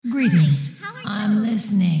Greetings. I'm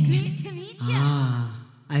listening. Great to meet you.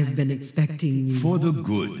 I've been expecting you. For the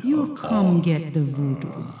good. You come get the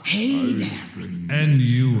voodoo. Hey there. And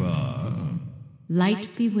you are?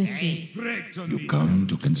 Light be with you. You come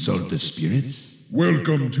to consult the spirits?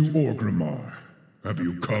 Welcome to Orgrimmar. Have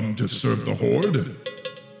you come to serve the Horde?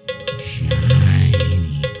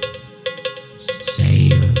 Shiny.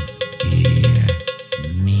 Sail here.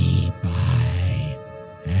 Me buy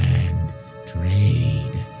and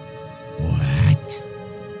trade. What?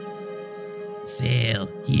 Sail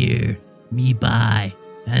here, me buy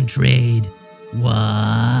and trade.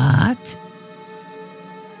 What?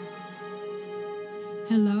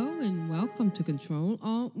 Hello and welcome to Control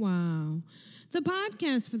Alt Wow, the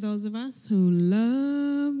podcast for those of us who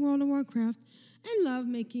love World of Warcraft and love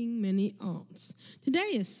making many alts. Today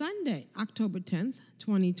is Sunday, October 10th,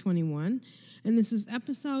 2021, and this is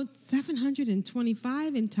episode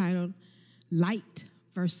 725 entitled Light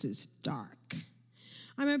versus Dark.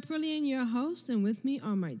 I'm Aprillian, your host, and with me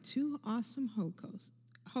are my two awesome co-hosts.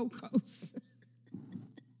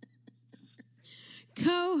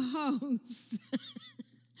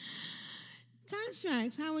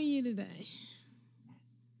 Contracts, how are you today?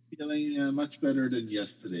 Feeling much better than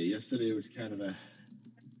yesterday. Yesterday was kind of a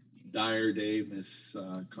dire day. Miss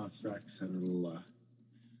Contracts had a little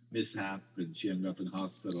mishap, and she ended up in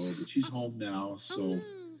hospital. But she's home now, so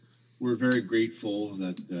we're very grateful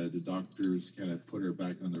that the doctors kind of put her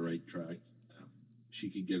back on the right track. She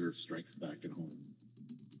can get her strength back at home.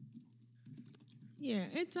 Yeah,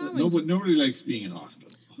 it's always... Nobody likes being in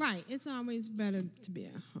hospital. Right, it's always better to be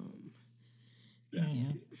at home. Yeah.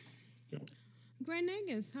 Grand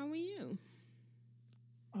Negus, how are you?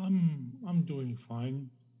 I'm doing fine.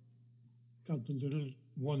 Got the little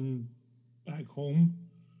one back home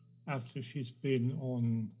after she's been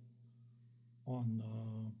on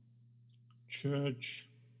church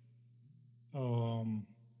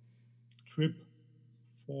trip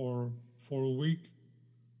for a week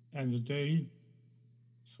and a day.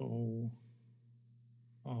 So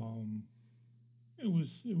it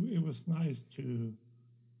was nice to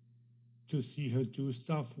see her do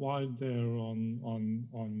stuff while they're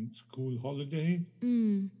on school holiday.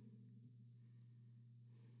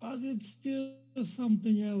 But it's still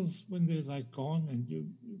something else when they're like gone, and you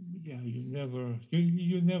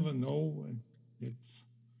never know, and it's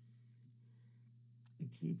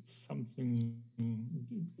something.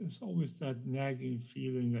 There's always that nagging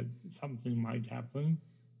feeling that something might happen.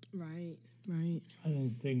 Right. I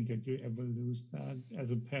don't think that you ever lose that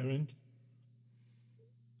as a parent.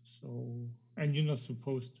 So, and you're not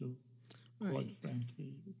supposed to, quite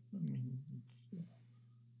frankly. I mean,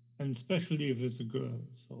 and especially if it's a girl.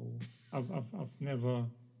 So, I've never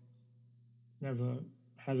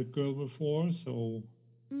had a girl before. So,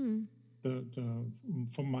 the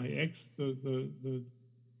from my ex, the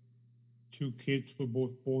two kids were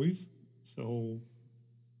both boys. So,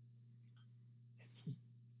 it's a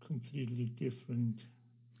completely different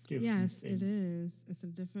Yes, thing. it is. It's a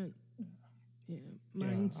different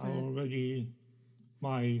mindset. I already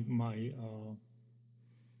my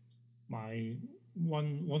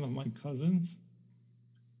one of my cousins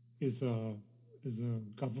is a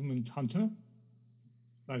government hunter,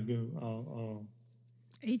 like a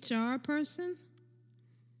HR person?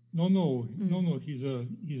 No. He's a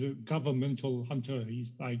governmental hunter.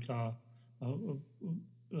 He's like to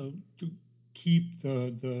keep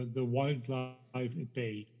the wildlife at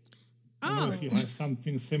bay. I don't know if you have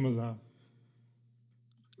something similar.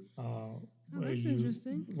 That's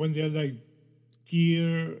interesting. When they're like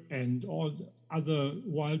deer and all other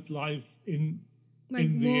wildlife in Like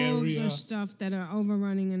in the wolves area, or stuff that are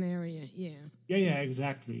overrunning an area. Yeah. yeah,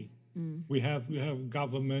 exactly. We have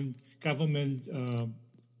government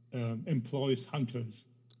employs hunters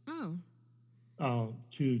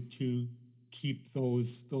to keep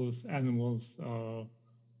those animals,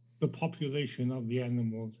 the population of the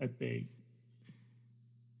animals at bay,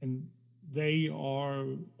 and they are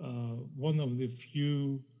one of the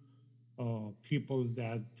few people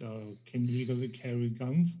that can legally carry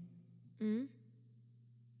guns in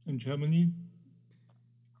Germany.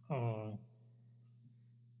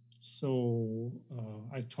 So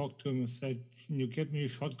I talked to him and said, "Can you get me a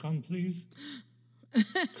shotgun, please?"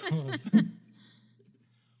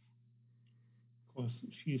 Because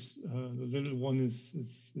she's the little one is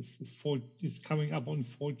coming up on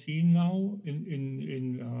 14 now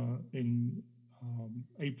in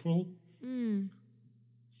April.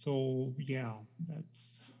 So yeah,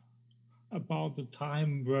 that's about the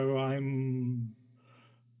time where I'm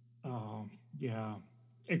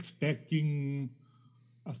expecting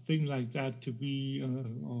a thing like that to be a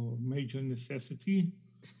major necessity.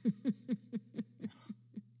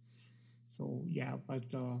 So yeah,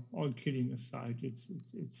 but all kidding aside, it's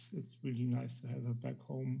really nice to have her back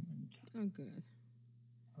home. And, Oh, good.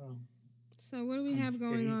 um, So what do we have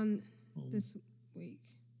going on this week?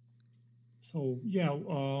 So yeah,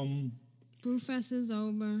 Brewfest is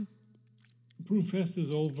over. Brewfest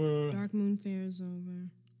is over. Dark Moon Fair is over.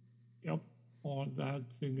 Yep, all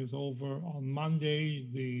that thing is over. On Monday,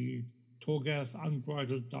 the Torghast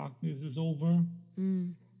Unbridled Darkness is over.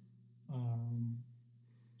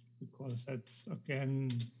 Because that's,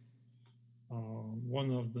 again,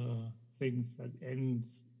 one of the things that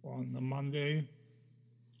ends on a Monday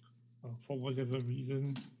for whatever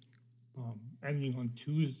reason. Ending on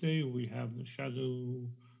Tuesday, we have the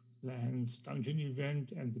Shadowlands Dungeon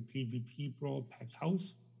event and the PvP Brawl Pet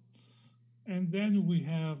House. And then we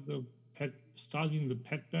have starting the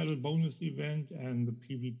Pet Battle bonus event and the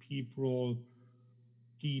PvP Brawl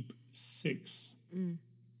Deep 6.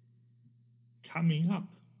 Coming up,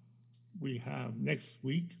 we have next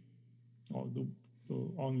week, or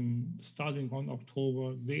starting on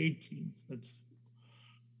October the 18th. Let's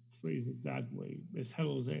phrase it that way. It's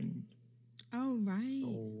Hell's End. Oh, right.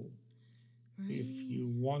 So if you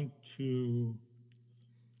want to...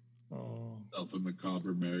 Alpha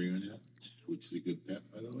Macabre Marionette, which is a good pet,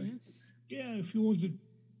 by the way. Yes. Yeah, if you want to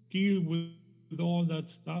deal with all that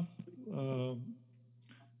stuff,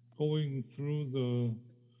 going through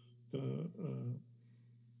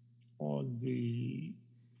all the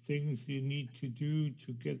things you need to do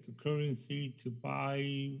to get the currency to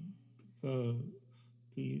buy the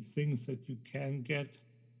things that you can get,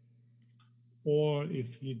 or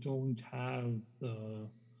if you don't have the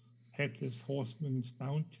Headless Horseman's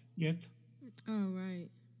mount yet, Oh, right.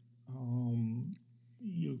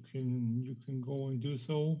 you can go and do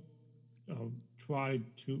so. Try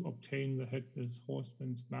to obtain the Headless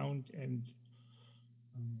Horseman's mount and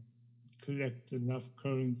collect enough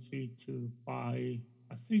currency to buy.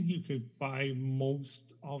 I think you could buy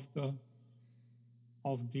most of the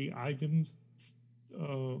items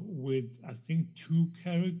with, I think, 2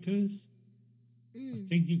 characters. I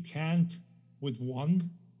think you can't with 1,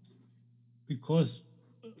 because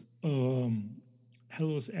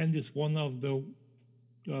Hell's End is one of the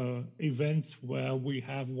events where we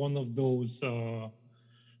have one of those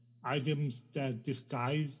items that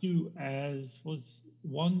disguise you as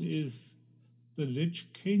one is the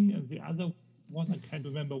Lich King, and the other one, I can't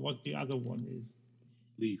remember what the other one is.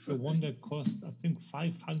 Leaf, The one that costs, I think,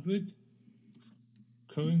 500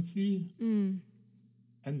 currency, and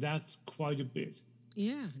that's quite a bit.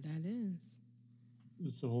 Yeah, that is.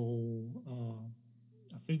 So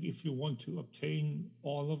I think if you want to obtain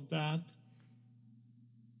all of that,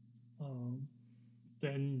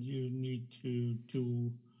 then you need to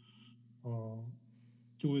do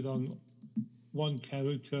it on one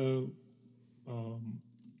character.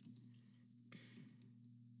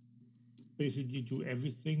 Basically do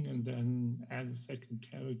everything and then add a second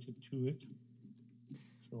character to it.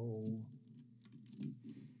 So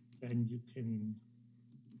then you can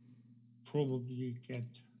probably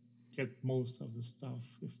get most of the stuff,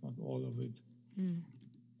 if not all of it.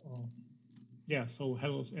 Yeah, so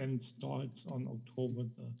Hell's End starts on October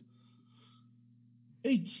the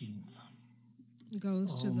 18th.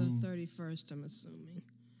 Goes to the 31st, I'm assuming.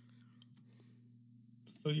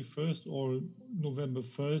 31st or November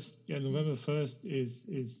 1st. Yeah, November 1st is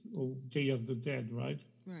Day of the Dead, right?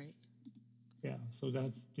 Right. Yeah, so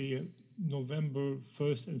that's the November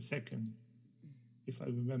 1st and 2nd, if I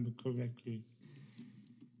remember correctly.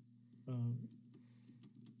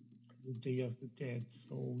 The Day of the Dead.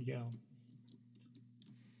 So yeah.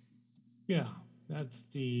 Yeah, that's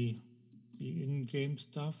the in-game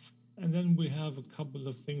stuff. And then we have a couple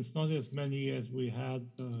of things, not as many as we had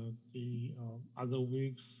the other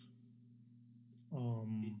weeks.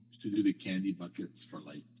 To do the candy buckets for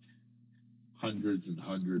like hundreds and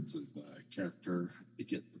hundreds of character to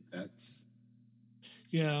get the pets.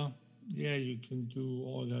 Yeah, you can do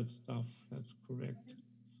all that stuff. That's correct.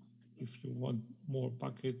 If you want more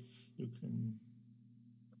buckets, you can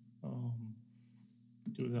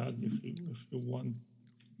do that. If you want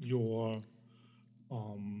your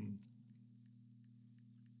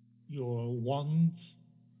wands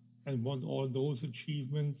and want all those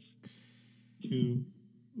achievements to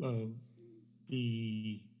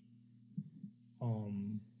be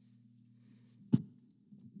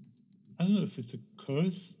I don't know if it's a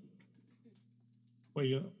curse where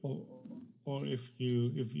you or if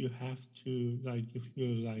you have to, like, if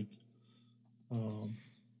you're like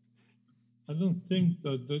I don't think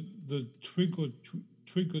the trick or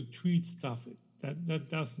treat stuff that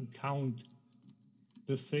doesn't count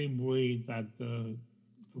the same way that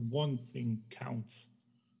the one thing counts.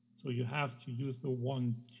 So you have to use the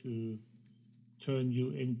one to turn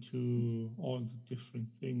you into all the different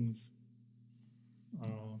things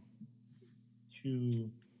to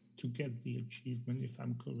get the achievement, if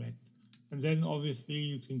I'm correct. And then obviously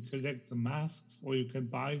you can collect the masks or you can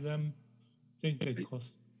buy them. I think they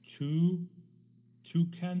cost two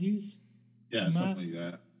candies. Yeah, something like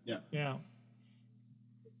that. Yeah. Yeah.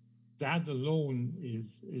 That alone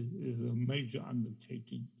is a major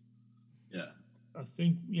undertaking. Yeah. I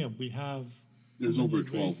think, we have... There's over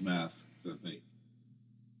 12 masks, I think.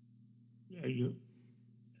 Yeah,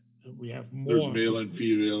 we have more. There's male and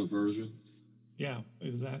female versions. Yeah,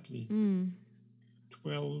 exactly.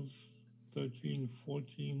 12, 13,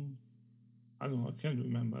 14. I don't know, I can't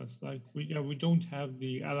remember. It's like, we don't have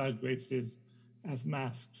the allied races as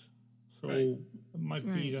masks. So it might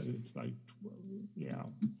be that it's like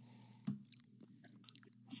 12,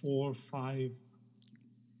 4, 5.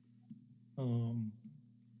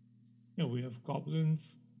 We have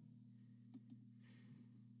goblins.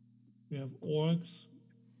 We have orcs.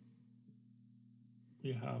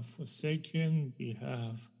 We have Forsaken. We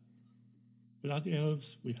have blood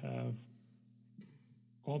elves. We have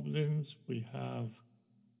goblins. We have...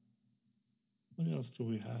 What else do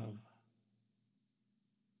we have?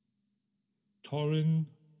 Tauren.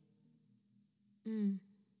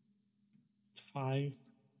 5.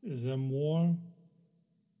 Is there more?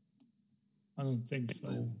 I don't think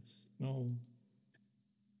so. No.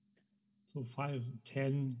 So 5,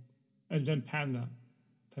 10. And then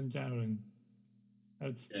Pandaren.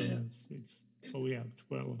 That's 6. So we have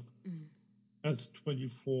 12. That's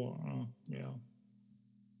 24. Yeah.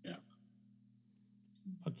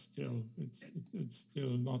 But still, it's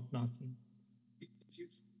still not nothing.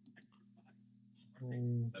 So,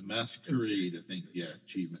 The Masquerade, I think the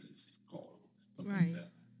achievement is called. Something like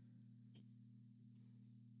that.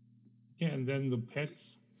 Yeah, and then the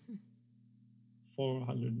pets,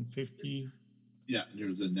 450. Yeah,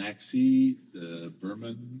 there's a Naxi, the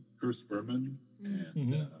cursed Berman,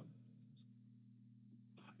 and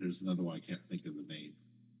there's another one, I can't think of the name.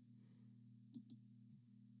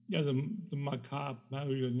 Yeah, the macabre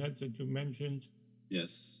marionette that you mentioned.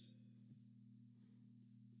 Yes.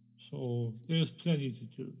 So there's plenty to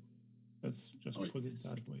do. Let's just put it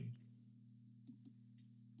that way.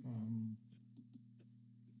 All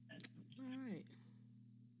right.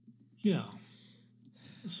 Yeah.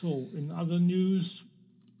 So in other news,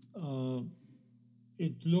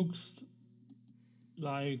 it looks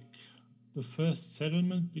like the first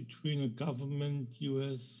settlement between a government,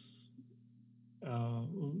 U.S.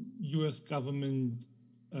 government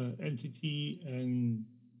entity and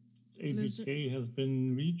ABK has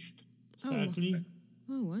been reached, sadly.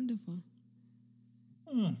 Oh, wonderful.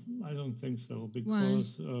 I don't think so,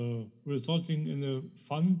 because resulting in a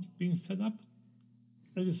fund being set up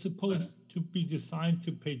that is supposed to be designed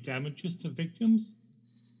to pay damages to victims.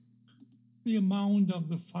 The amount of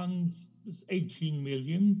the funds is 18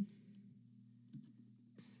 million.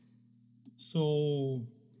 So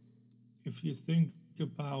if you think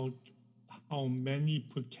about how many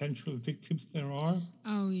potential victims there are.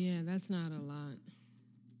 Oh, yeah, that's not a lot.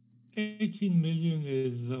 18 million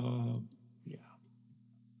is,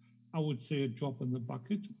 I would say a drop in the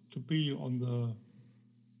bucket to be on the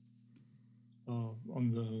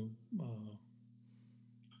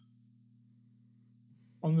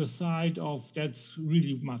side of that's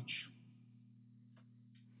really much.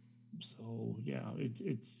 So yeah, it's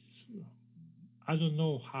I don't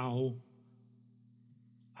know how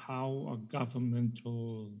a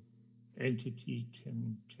governmental entity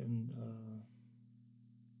can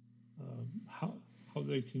how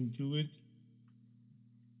they can do it.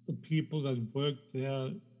 The people that work there,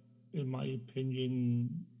 in my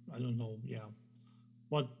opinion, I don't know. Yeah,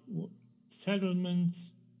 what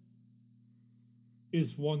settlements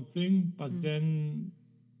is one thing, but then,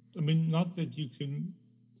 I mean, not that you can.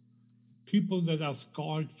 People that are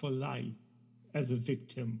scarred for life as a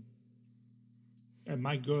victim, and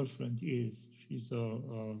my girlfriend is. She's a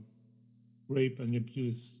rape and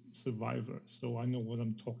abuse survivor, so I know what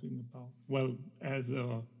I'm talking about. Well, as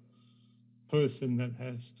a person that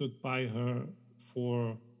has stood by her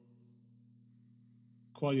for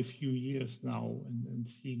quite a few years now, and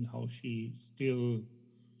seeing how she still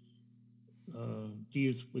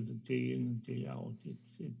deals with it day in and day out,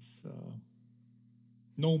 it's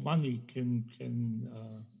no money can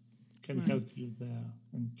help you there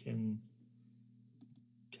and can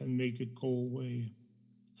make it go away.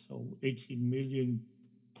 So 18 million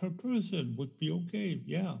per person would be okay,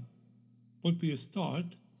 yeah, would be a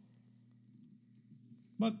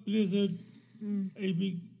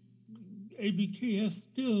ABK has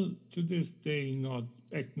still to this day not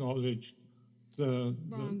acknowledged the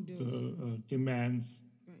demands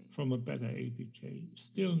from a better ABK.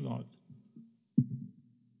 Still not.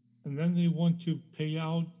 And then they want to pay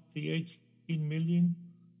out the 18 million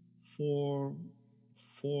for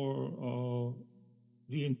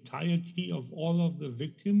the entirety of all of the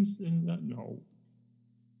victims in that. No,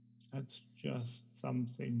 that's just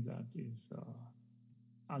something that is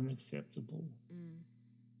unacceptable.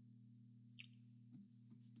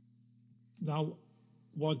 Now,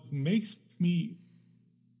 what makes me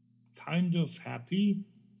kind of happy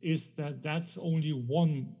is that that's only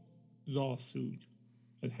one lawsuit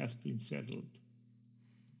that has been settled.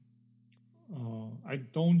 I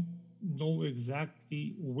don't know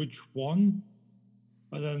exactly which one,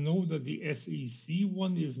 but I know that the SEC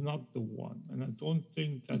one is not the one, and I don't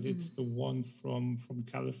think that it's the one from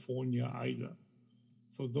California either.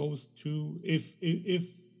 So those two,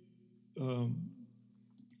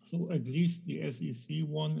 so at least the SEC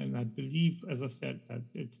one, and I believe, as I said, that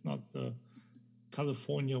it's not the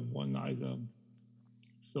California one either.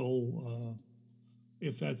 So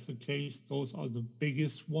if that's the case, those are the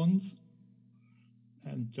biggest ones.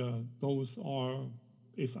 And those are,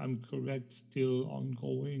 if I'm correct, still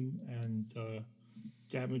ongoing, and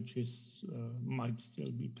damages might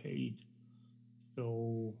still be paid.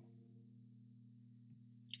 So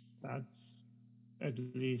that's at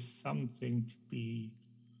least something to be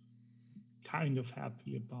kind of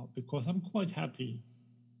happy about, because I'm quite happy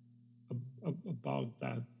about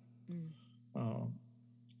that.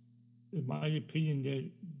 In my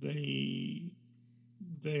opinion, they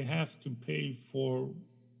have to pay for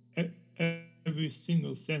every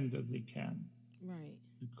single cent that they can, right?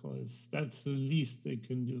 Because that's the least they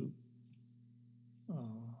can do.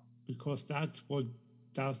 Because that's what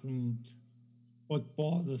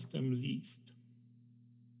bothers them least.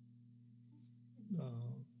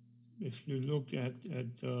 If you look at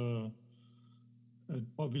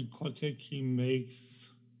Bobby Kotick, he makes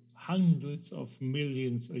hundreds of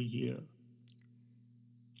millions a year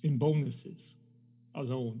in bonuses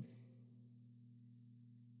alone.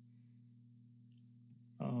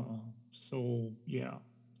 So yeah,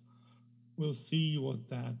 we'll see what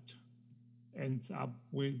that ends up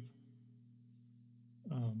with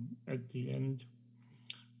at the end.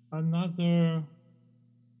 Another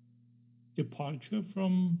departure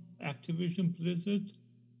from Activision Blizzard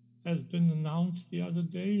has been announced the other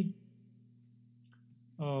day.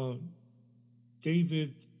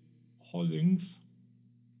 David Hollings,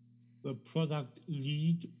 the product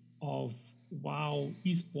lead of WoW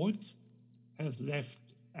Esports, has left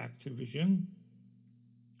Activision.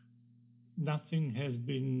 Nothing has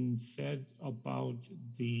been said about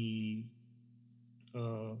the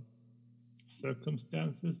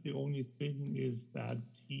circumstances. The only thing is that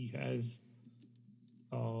he has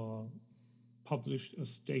published a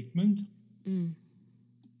statement.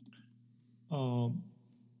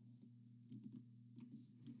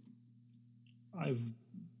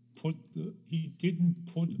 He didn't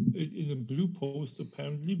put it in a blue post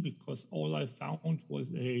apparently, because all I found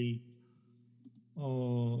was a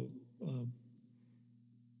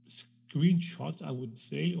screenshot, I would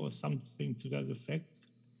say, or something to that effect,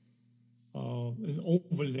 an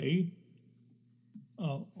overlay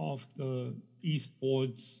of the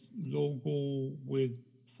esports logo with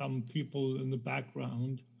some people in the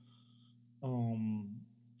background,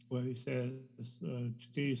 where he says,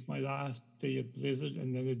 today is my last day at Blizzard,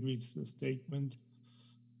 and then it reads the statement,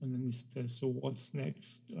 and then he says, so what's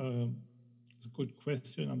next? It's a good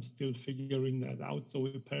question. I'm still figuring that out. So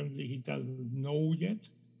apparently he doesn't know yet.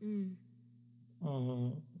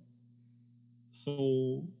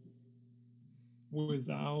 So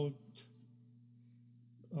without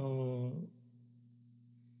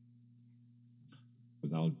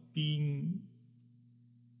being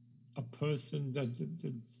a person that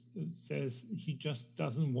says he just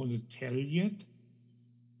doesn't want to tell yet,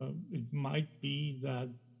 it might be that,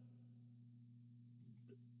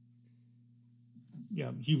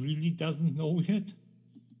 he really doesn't know yet.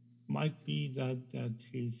 Might be that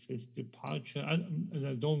his departure, and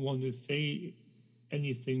I don't want to say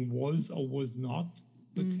anything was or was not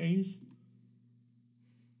the case.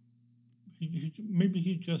 Maybe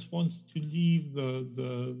he just wants to leave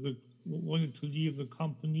wanted to leave the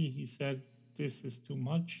company. He said, this is too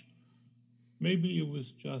much. Maybe it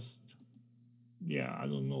was just, I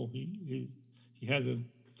don't know. He had a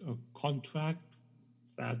contract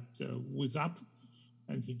that was up,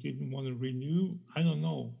 and he didn't want to renew. I don't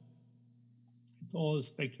know. It's all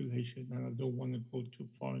speculation, and I don't want to go too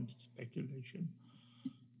far into speculation.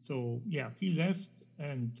 So, he left,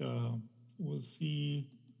 and we'll see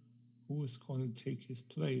who is going to take his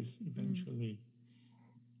place eventually.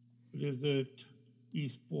 Blizzard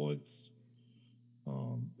Esports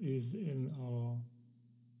is in a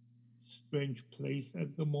strange place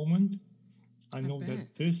at the moment. I know that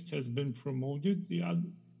Fist has been promoted a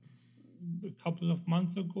couple of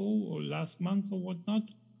months ago or last month or whatnot.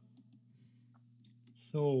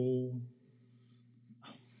 So,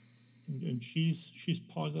 and she's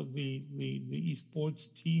part of the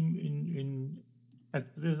esports team in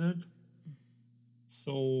at Blizzard.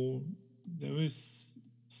 So there is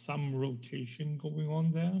some rotation going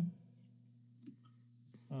on there.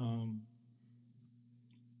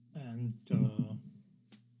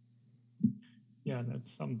 Yeah,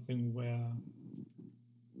 that's something where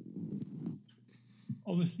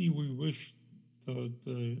obviously we wish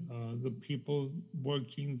the people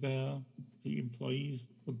working there, the employees,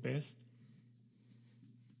 the best.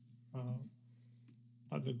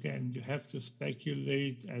 But again, you have to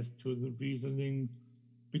speculate as to the reasoning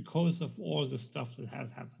because of all the stuff that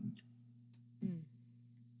has happened.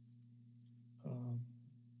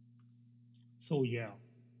 So yeah,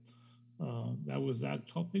 that was that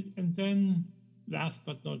topic. And then last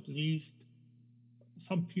but not least,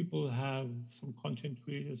 some content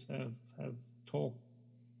creators have talked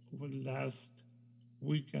over the last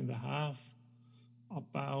week and a half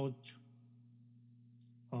about,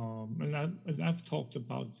 and I've talked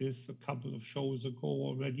about this a couple of shows ago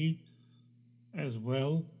already as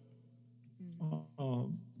well.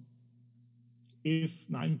 If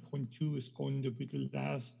 9.2 is going to be the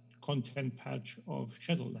last content patch of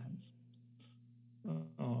Shadowlands.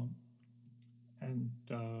 And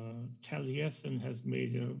Taliesin has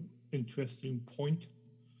made an interesting point.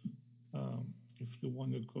 If you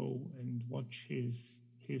want to go and watch his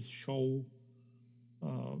show,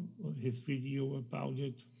 his video about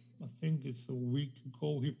it, I think it's a week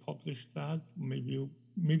ago he published that, maybe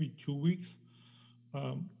 2 weeks,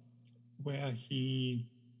 where he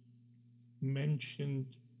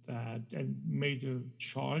mentioned that and made a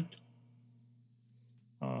chart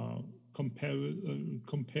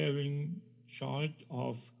comparing chart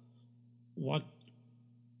of what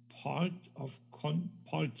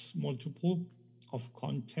parts multiple of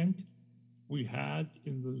content we had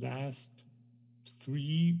in the last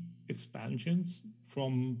 3 expansions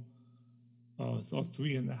from so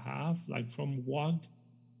 3.5, like from WoD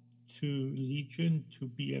to Legion to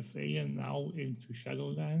BFA and now into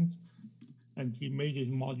Shadowlands. And he made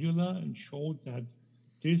it modular and showed that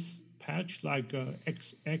this patch, like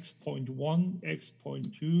X.1,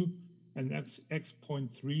 X.2, and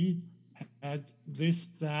X.3, had this,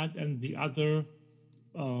 that, and the other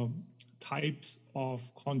types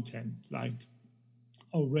of content, like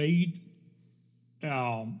a raid,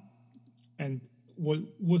 and what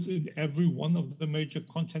was in every one of the major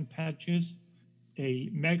content patches. A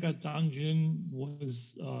mega dungeon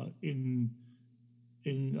was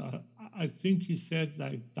I think he said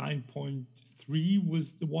like 9.3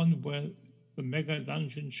 was the one where the mega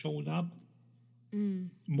dungeon showed up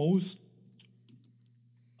most.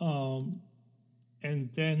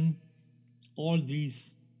 And then all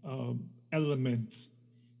these elements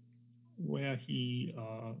where he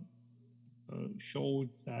showed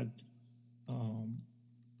that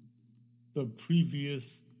the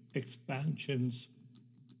previous expansions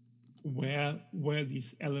where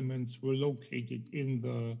these elements were located in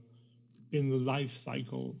the life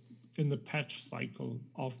cycle, in the patch cycle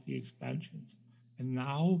of the expansions. And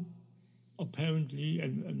now, apparently,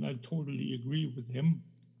 and I totally agree with him,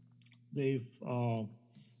 they've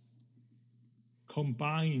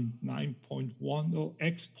combined 9.1 or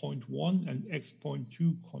X.1 and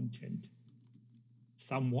X.2 content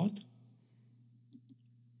somewhat,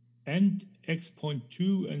 and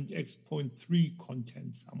X.2 and X.3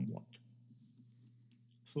 content somewhat.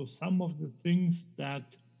 So some of the things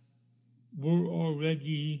that were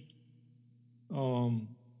already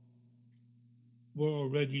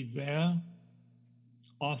there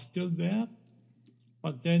are still there,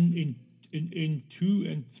 but then in 2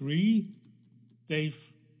 and 3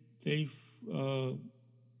 they've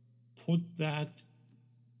put that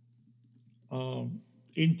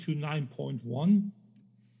into 9.1.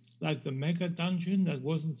 Like the mega dungeon that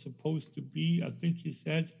wasn't supposed to be, I think he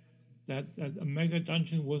said that a mega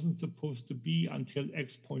dungeon wasn't supposed to be until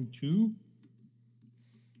X.2.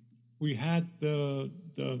 We had the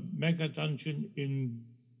mega dungeon in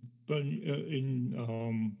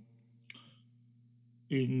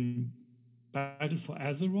Battle for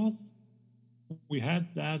Azeroth. We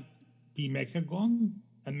had that be Mechagon,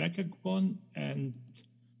 and Mechagon and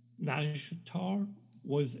Nazjatar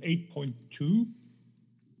was 8.2.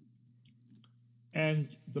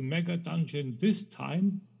 And the mega dungeon this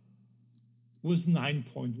time was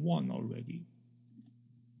 9.1 already.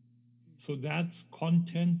 So that's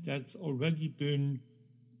content that's already been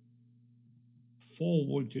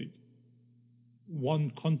forwarded,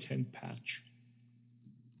 one content patch,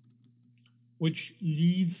 which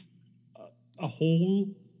leaves a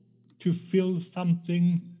hole to fill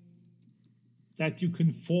something that you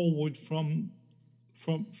can forward from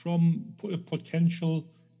a potential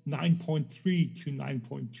 9.3 to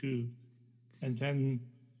 9.2, and then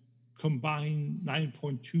combine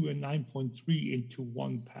 9.2 and 9.3 into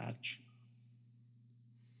one patch.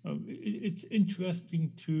 It's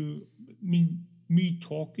interesting to, me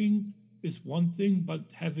talking is one thing,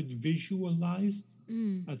 but have it visualized,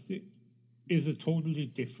 I think, is a totally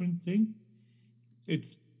different thing.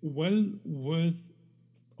 It's well worth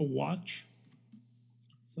a watch.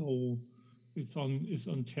 So it's on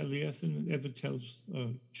Taliesin and Evertel's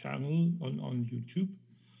channel on YouTube.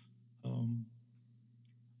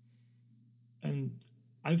 And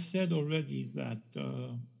I've said already that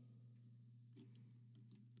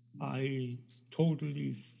I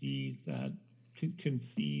totally see that, can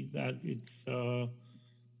see that it's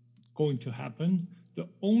going to happen. The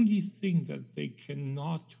only thing that they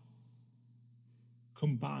cannot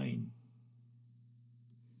combine,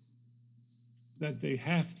 that they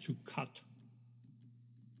have to cut,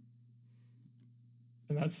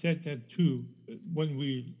 and I've said that too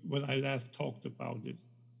when I last talked about it,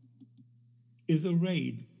 is a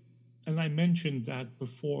raid. And I mentioned that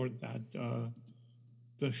before, that the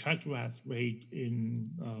Shattrath raid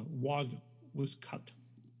in WoD was cut.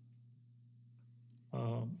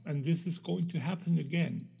 And this is going to happen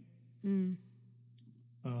again.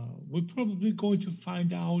 We're probably going to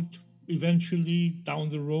find out eventually down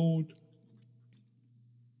the road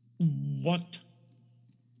what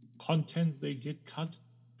content they did cut,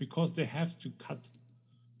 because they have to cut.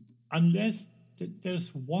 Unless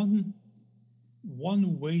there's one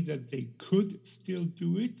way that they could still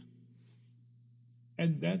do it,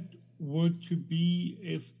 and that were to be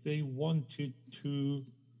if they wanted to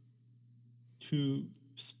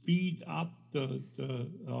speed up the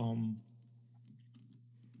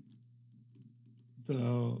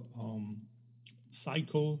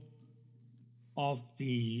cycle of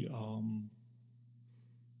the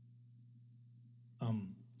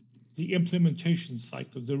implementation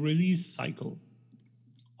cycle, the release cycle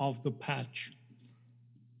of the patch,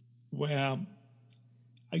 where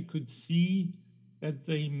I could see that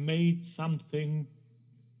they made something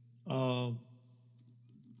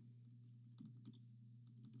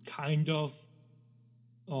kind of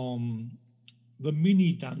the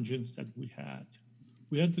mini dungeons that we had.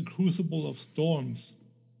 We had the Crucible of Storms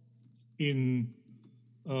in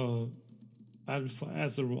Battle for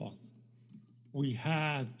Azeroth. We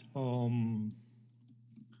had, what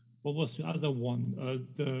was the other one?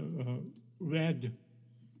 The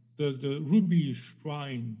Ruby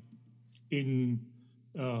Shrine in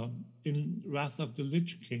Wrath of the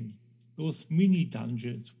Lich King. Those mini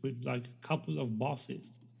dungeons with like a couple of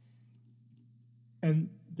bosses. And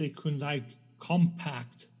they could like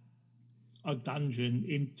compact a dungeon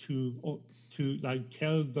into, or to like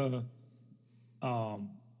tell the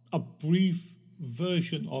a brief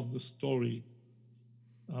version of the story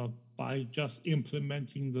by just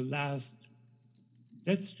implementing the last.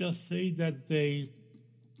 Let's just say that they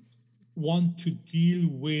want to deal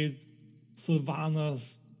with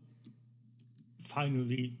Sylvanas,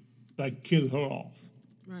 finally, like kill her off.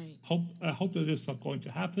 Right. I hope that it's not going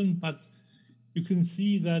to happen, but you can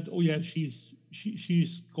see that, oh yeah, she's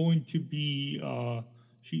going to be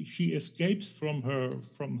she escapes from her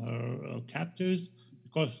captors,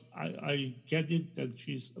 because I get it that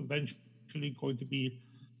she's eventually going to be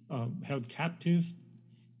held captive,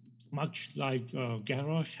 much like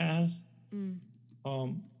Garrosh has. And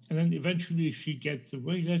then eventually she gets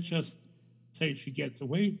away. Let's just say she gets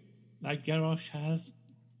away, like Garrosh has.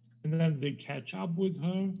 And then they catch up with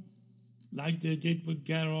her, like they did with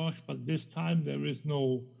Garrosh, but this time there is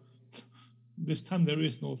no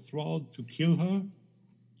thrall to kill her.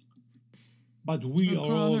 But we are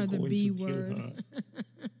all going to kill her.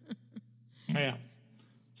 Yeah.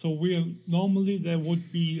 So normally there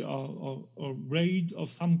would be a raid of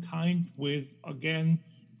some kind with, again,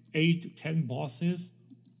 8-10 bosses.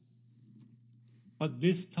 But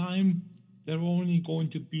this time there are only going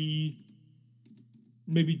to be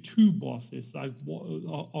maybe 2 bosses, like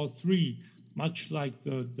or 3, much like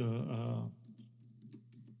the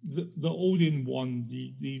Odin one,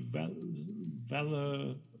 the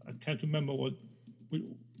Valor. I can't remember what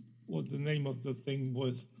the name of the thing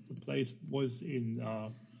was. The place was in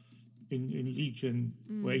Legion,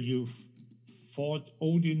 where you fought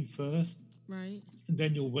Odin first, Right. And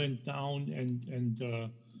then you went down and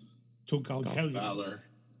took out Hellion. Valor.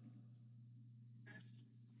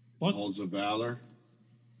 What? Halls of Valor.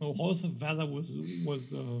 No, Halls of Valor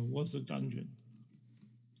was a dungeon.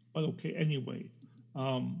 But okay, anyway.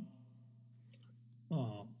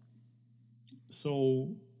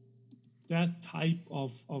 So that type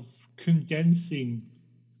of condensing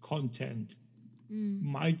content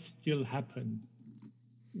might still happen,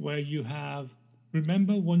 where you have.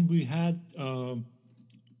 Remember when we had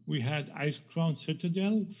Icecrown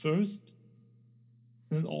Citadel first,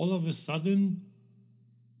 and all of a sudden,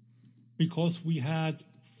 because we had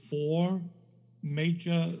 4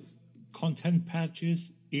 major content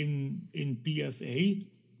patches in BFA.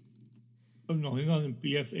 Oh no, not in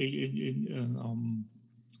BFA.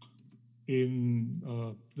 In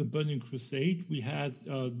the Burning Crusade, we had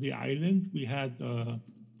the island. We had the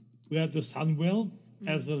Sunwell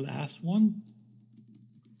as the last one,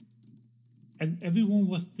 and everyone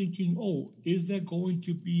was thinking, "Oh, is there going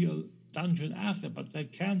to be a dungeon after?" But there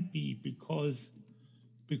can't be because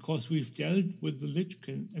we've dealt with the Lich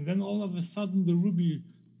King, and then all of a sudden the Ruby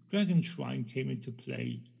Dragon Shrine came into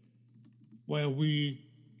play, where we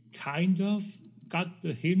kind of got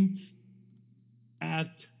the hint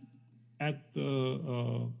at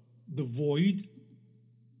the Void,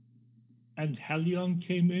 and Hellion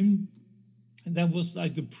came in, and that was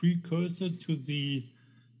like the precursor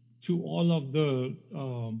to all of the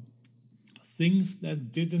things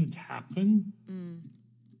that didn't happen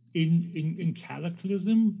in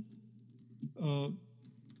Cataclysm,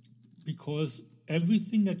 because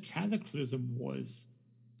everything that Cataclysm was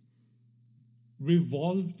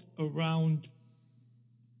revolved around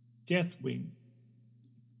Deathwing.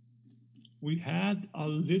 We had a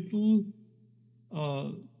little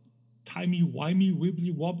timey-wimey,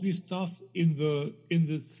 wibbly-wobbly stuff in the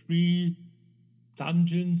 3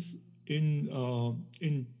 dungeons in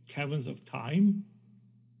Caverns of Time,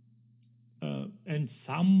 and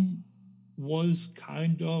some was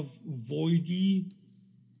kind of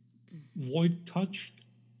void-touched,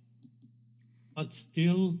 but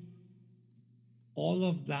still, all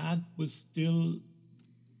of that was still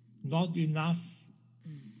not enough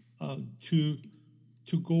to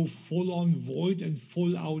go full on Void and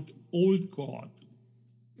full out Old God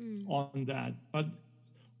on that. But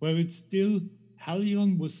where it's still,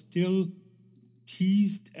 Hellion was still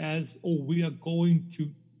teased as, oh, we are going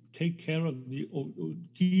to take care of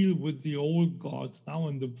deal with the old gods now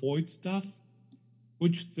and the Void stuff,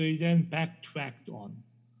 which they then backtracked on.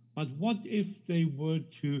 But what if they were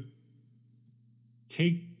to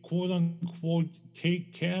take, quote unquote,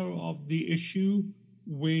 take care of the issue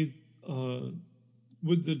with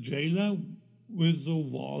the jailer, with the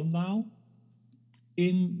wall now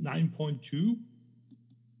in 9.2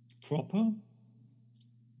 proper,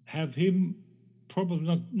 have him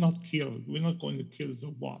probably not killed. We're not going to kill the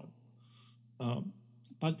wall,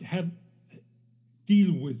 but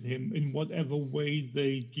deal with him in whatever way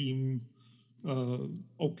they deem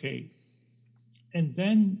okay. And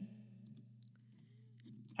then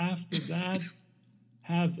after that,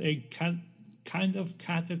 have a kind of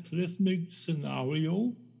cataclysmic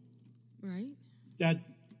scenario, right, that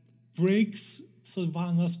breaks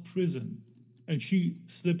Sylvanas' prison and she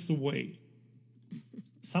slips away.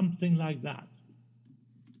 Something like that.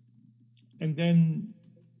 And then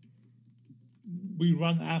we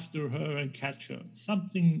run after her and catch her.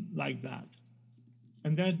 Something like that.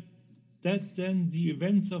 And that then the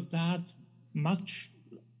events of that, much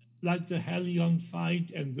like the Hellion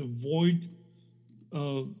fight and the Void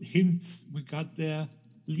hints we got there,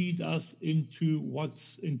 lead us into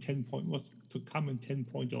what's to come in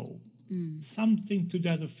 10.0. Something to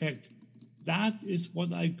that effect. That is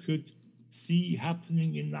what I could see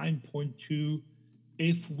happening in 9.2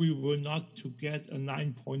 if we were not to get a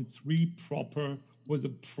 9.3 proper with a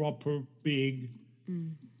proper big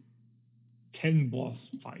 10 boss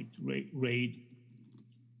fight raid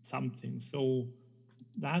something. So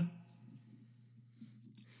that,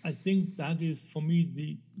 I think that is for me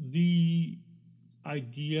the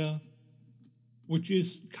idea, which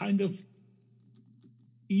is kind of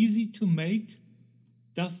easy to make,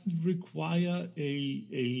 doesn't require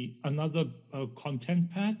another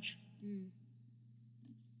content patch,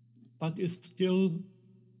 but it still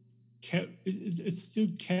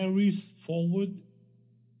carries forward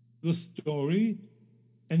the story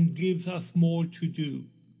and gives us more to do,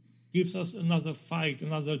 gives us another fight,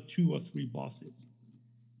 another 2 or 3 bosses.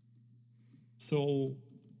 So,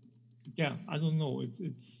 yeah, I don't know.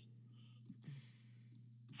 It's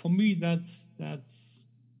for me, that's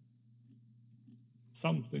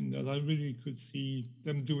something that I really could see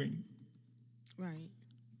them doing. Right.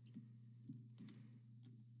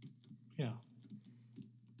 Yeah.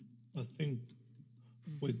 I think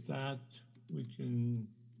with that we can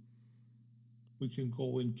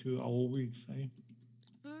go into our weeks, eh?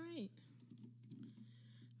 All right.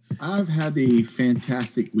 I've had a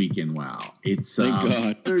fantastic weekend. Wow. It's Thank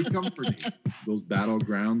God. very comforting. Those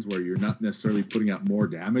battlegrounds where you're not necessarily putting out more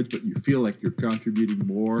damage, but you feel like you're contributing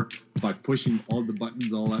more by pushing all the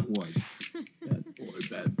buttons all at once.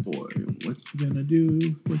 Bad boy. What you gonna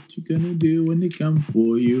do? What you gonna do when they come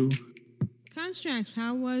for you? Constructs,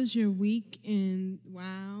 how was your week in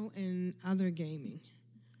WoW and other gaming?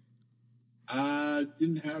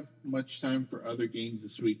 Didn't have much time for other games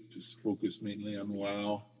this week. Just focused mainly on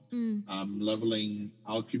WoW. I'm leveling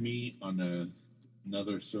Alchemy on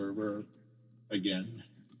another server again.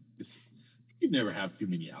 You never have too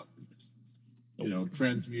many alchemists. You know,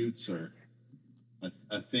 transmutes are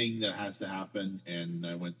a thing that has to happen. And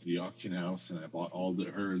I went to the auction house and I bought all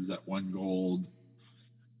the herbs at 1 gold.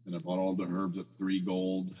 And I bought all the herbs at 3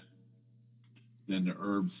 gold. Then the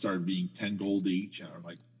herbs started being 10 gold each. And I'm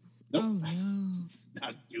like, nope,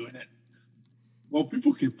 not doing it. Well,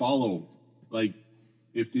 people can follow, like,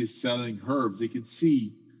 if they're selling herbs, they can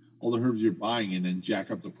see all the herbs you're buying and then jack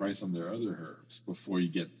up the price on their other herbs before you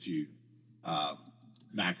get to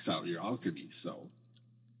max out your alchemy. So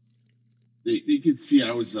they could see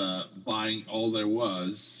I was buying all there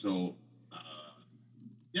was. So,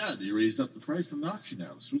 yeah, they raised up the price on the auction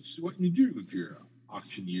house, which is what you do if you're an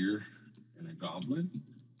auctioneer and a goblin.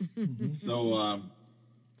 So,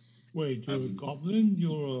 wait, you're a goblin?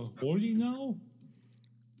 You're a holy now?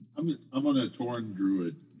 I'm on a Tauren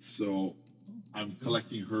druid, so I'm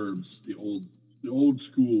collecting herbs the old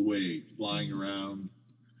school way, flying around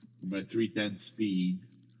with my 310 speed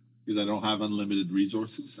because I don't have unlimited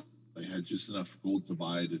resources. I had just enough gold to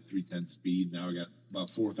buy the 310 speed. Now I got about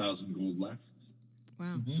 4,000 gold left.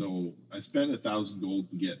 Wow. So I spent 1,000 gold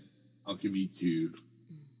to get alchemy to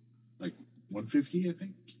like 150, I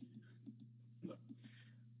think.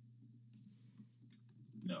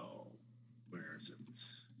 No, where is it?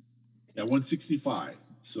 Yeah, 165.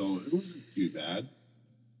 So it wasn't too bad.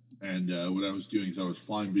 And what I was doing is I was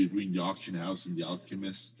flying between the auction house and the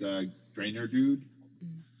alchemist trainer dude.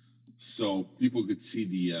 So people could see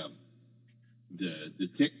the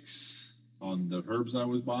ticks on the herbs I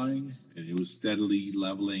was buying, and it was steadily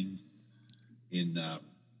leveling in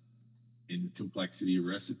complexity of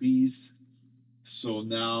recipes. So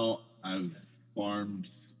now I've farmed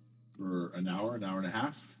for an hour and a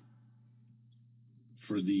half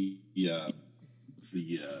for the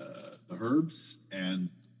herbs, and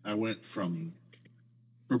I went from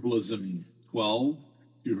herbalism 12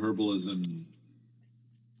 to herbalism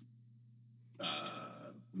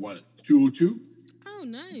 202. Oh,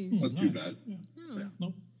 nice. Not too bad. Yeah.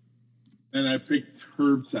 Nope. And I picked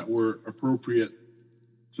herbs that were appropriate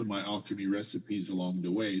to my alchemy recipes along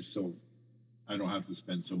the way, so I don't have to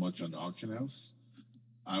spend so much on the auction house.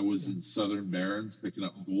 I was in Southern Barrens picking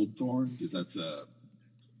up Goldthorn because that's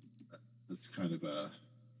kind of a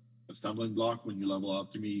stumbling block when you level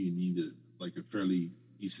alchemy. You need a fairly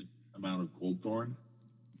decent amount of Goldthorn.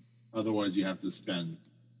 Otherwise, you have to spend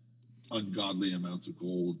ungodly amounts of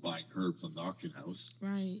gold buying herbs on the auction house.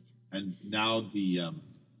 Right. And now the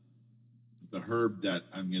herb that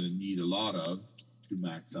I'm going to need a lot of to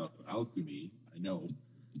max out alchemy, I know,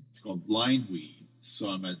 it's called blindweed. So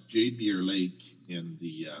I'm at Jademere Lake in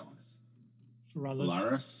the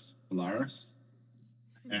Polaris.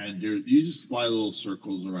 And you just fly little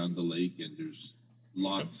circles around the lake, and there's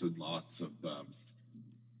lots and lots of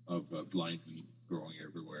blindweed growing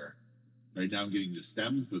everywhere. Right now I'm getting the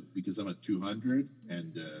stems, but because I'm at 200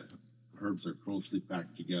 and herbs are closely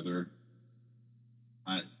packed together,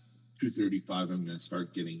 at 235 I'm going to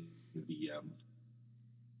start getting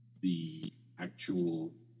the actual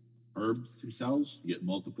herbs themselves. You get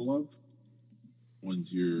multiple of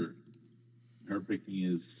once your herb picking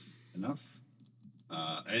is enough.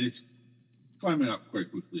 And it's climbing up quite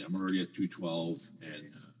quickly. I'm already at 212, and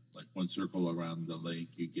like one circle around the lake,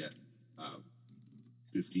 you get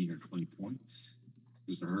 15 or 20 points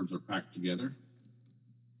because the herbs are packed together.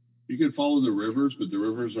 You can follow the rivers, but the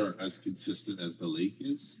rivers aren't as consistent as the lake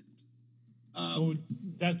is.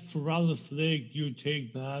 That's Ferralis Lake. You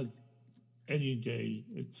take that any day.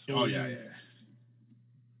 It's so, yeah.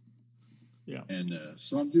 And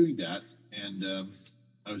so I'm doing that, and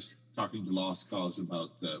I was talking to Lost Cause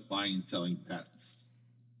about buying and selling pets,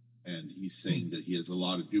 and he's saying that he has a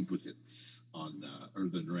lot of duplicates on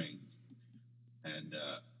Earthen Ring. And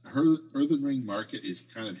Earthen Ring market is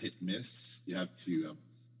kind of hit and miss. You have to,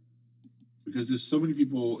 because there's so many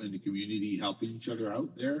people in the community helping each other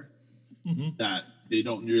out there, that they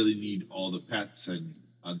don't really need all the pets, and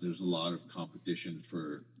there's a lot of competition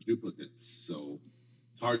for duplicates. So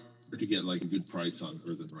it's hard to get like a good price on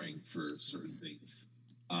Earthen Ring for certain things.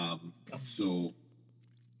 So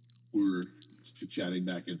we're chatting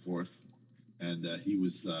back and forth, and he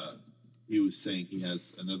was saying he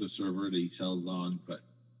has another server that he sells on, but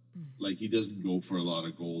like he doesn't go for a lot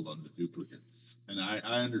of gold on the duplicates. And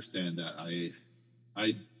I understand that.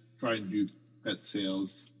 I try and do pet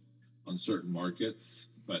sales on certain markets,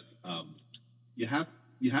 but you have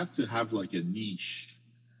to have like a niche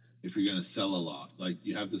if you're going to sell a lot. Like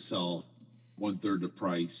you have to sell 1/3 the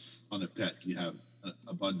price on a pet you have an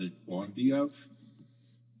abundant quantity of.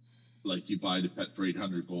 Like you buy the pet for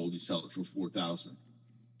 800 gold, you sell it for 4,000,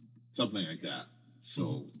 something like that.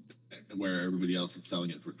 So where everybody else is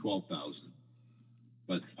selling it for 12,000.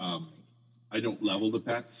 But I don't level the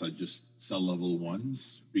pets. I just sell level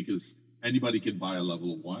 1s because anybody can buy a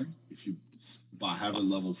level 1. If you have a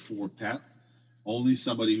level 4 pet, only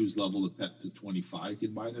somebody who's leveled a pet to 25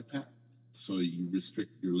 can buy the pet. So you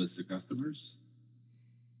restrict your list of customers.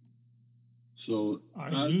 So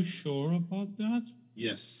are you sure about that?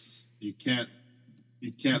 Yes, you can't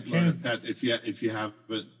learn a pet if you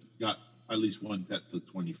haven't got at least one pet to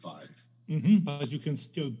 25. But you can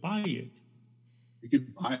still buy it. You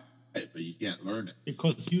can buy it, but you can't learn it.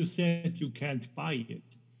 Because you said you can't buy it.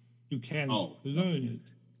 You can learn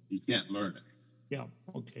it. You can't learn it. Yeah,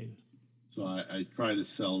 okay. So I try to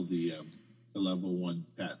sell the level 1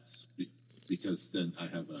 pets because then I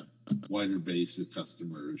have a wider base of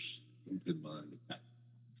customers who can learn the pet.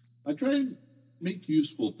 I try and make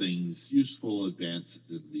useful advances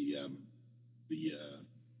in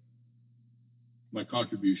my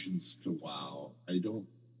contributions to WoW. I don't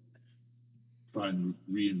try and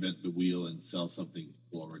reinvent the wheel and sell something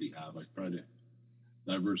people already have. I try to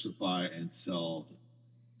diversify and sell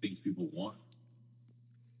things people want,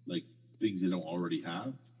 like things they don't already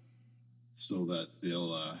have, so that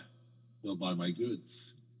they'll buy my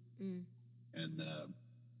goods. And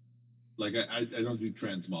like I don't do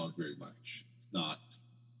transmog very much.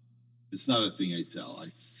 It's not a thing I sell. I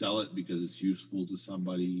sell it because it's useful to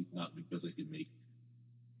somebody, not because I can make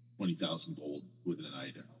 20,000 gold with an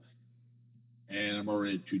item. And I'm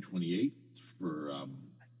already at 228 for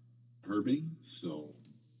herbing, so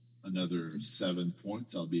another 7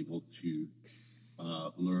 points I'll be able to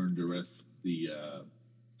learn the rest of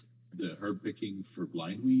the herb picking for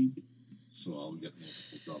blindweed, so I'll get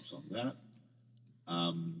multiple drops on that.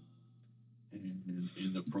 And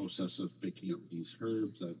in the process of picking up these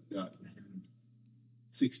herbs, I've got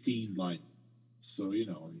 16 blind. So,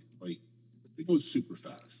 like it goes super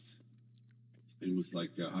fast. It was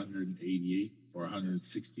like 188 or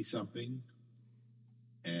 160 something.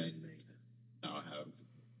 And now I have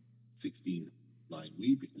 16 blind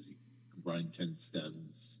weed because you combine 10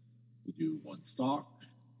 stems to do 1 stalk.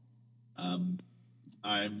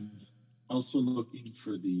 I'm also looking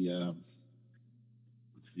for the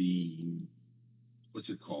what's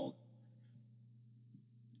it called?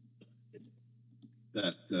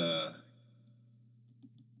 That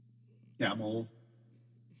camel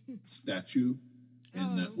statue in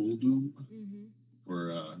Uldum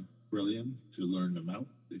for Brilliant to learn them out.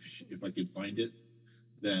 If I can find it,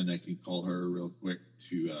 then I can call her real quick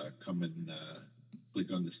to come and click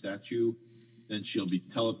on the statue. Then she'll be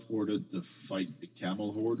teleported to fight the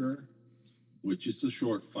camel hoarder, which is a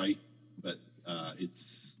short fight, but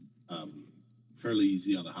it's fairly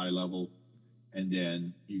easy on a high level. And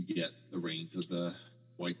then you get the reins of the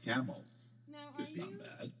white camel. Now, it's not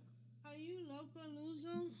bad. Are you local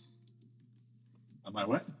loser? Am I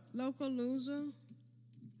what? Local loser?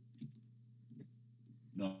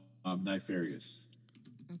 No, I'm Nefarious.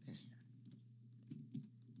 Okay.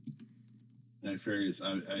 Nefarious.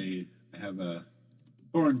 I have a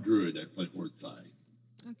Thorin Druid. I play Horde side.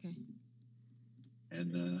 Okay.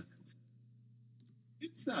 And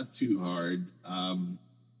it's not too hard.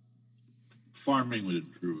 Farming with a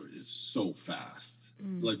Druid is so fast.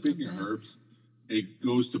 Like picking herbs, it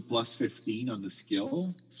goes to plus 15 on the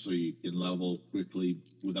skill, so you can level quickly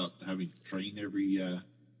without having to train every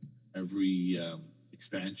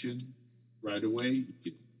expansion right away. You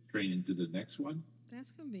can train into the next one.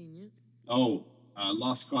 That's convenient. Oh,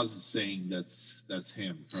 Lost Cause is saying that's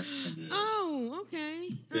him. Oh, okay.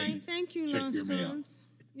 All right. Thank you, Check Lost your mail. Cause.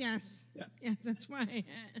 Yes. Yeah. Yeah, that's why I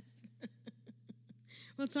asked.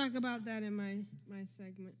 We'll talk about that in my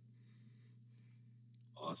segment.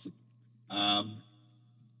 Awesome.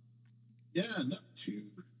 Yeah, not too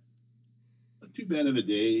bad of a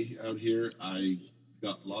day out here. I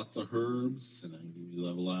got lots of herbs, and I'm going to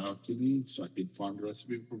level out to me so I can farm the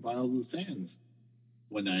recipe for Vials of Sands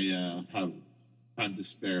when I have time to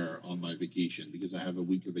spare on my vacation because I have a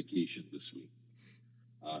week of vacation this week.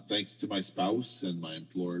 Thanks to my spouse and my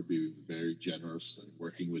employer being very generous and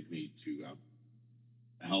working with me to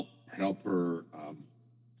help her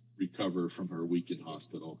recover from her week in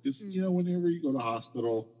hospital. Because whenever you go to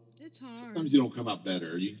hospital, it's hard. Sometimes you don't come out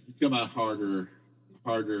better. You come out harder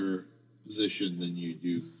position than you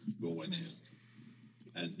do going in.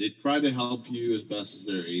 And they try to help you as best as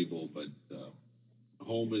they're able, but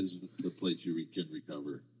home is the place you can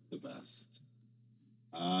recover the best.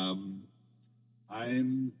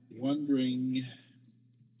 I'm wondering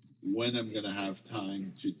when I'm going to have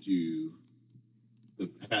time to do the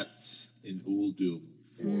pets in Uldum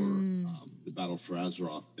for the Battle for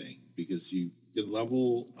Azeroth thing, because you can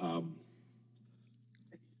level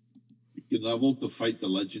to fight the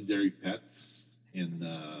legendary pets in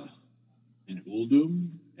Uldum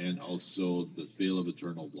and also the Veil of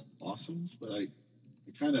Eternal Blossoms, but I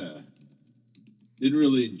kind of didn't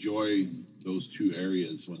really enjoy those two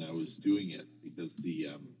areas when I was doing it because the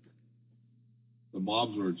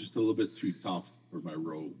mobs were just a little bit too tough for my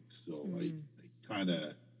rogue, so I kind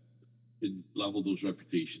of didn't level those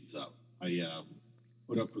reputations up. I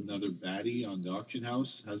put up another baddie on the auction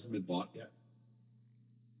house, hasn't been bought yet,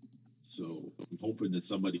 so I'm hoping that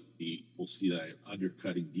somebody will see that I'm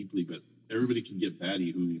undercutting deeply, but everybody can get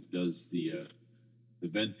baddie who does the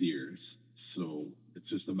Ventiers, so it's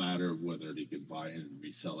just a matter of whether they can buy it and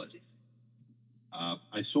resell it.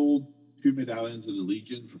 I sold 2 medallions of the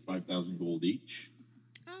Legion for 5,000 gold each,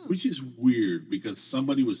 which is weird because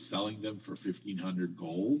somebody was selling them for 1,500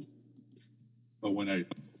 gold. But when I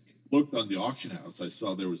looked on the auction house, I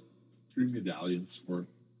saw there was 3 medallions for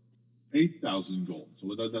 8,000 gold. So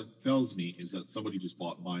what that tells me is that somebody just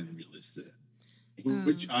bought mine and relisted it,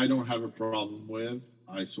 which I don't have a problem with.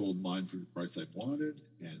 I sold mine for the price I wanted,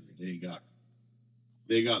 and they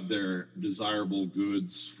got their desirable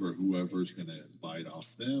goods for whoever's going to buy it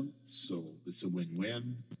off them. So it's a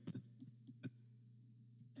win-win.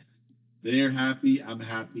 They're happy. I'm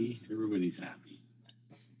happy. Everybody's happy.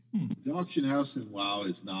 The auction house in WoW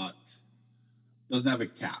doesn't have a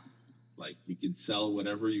cap. Like, you can sell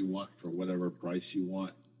whatever you want for whatever price you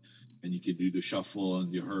want. And you can do the shuffle on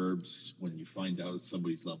the herbs when you find out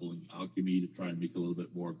somebody's leveling alchemy to try and make a little bit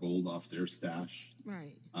more gold off their stash.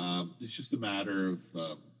 Right. It's just a matter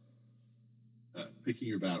of picking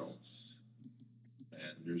your battles.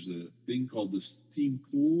 And there's a thing called the Steam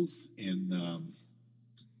Pools in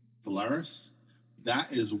Polaris.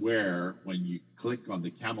 That is where, when you click on the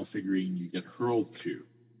camel figurine, you get hurled to.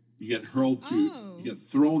 You get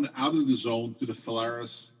thrown out of the zone to the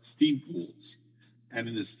Polaris Steam Pools. And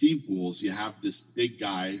in the Steam Pools, you have this big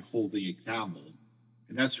guy holding a camel,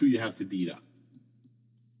 and that's who you have to beat up.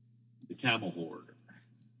 The camel hoarder.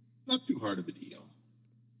 Not too hard of a deal.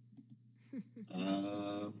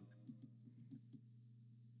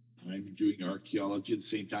 I'm doing archaeology at the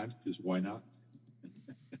same time, because why not?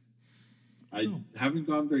 I haven't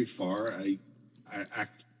gone very far. I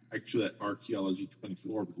actually at archaeology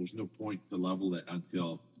 24, but there's no point to level it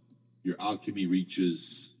until your alchemy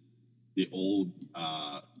reaches the old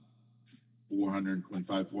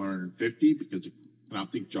 425, 450, because of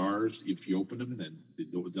Canoptic jars, if you open them, then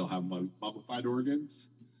they'll have mummified organs.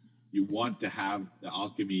 You want to have the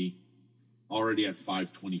alchemy already at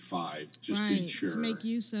 525, just to ensure, to make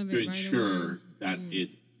use of it, that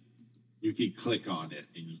you can click on it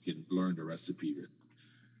and you can learn the recipe.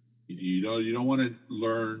 You don't want to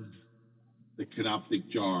learn the Canoptic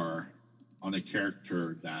jar on a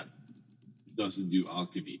character that doesn't do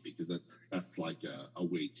alchemy, because that's like a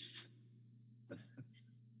waste.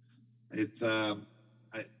 It's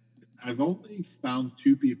I've only found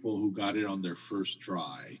 2 people who got it on their first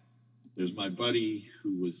try. There's my buddy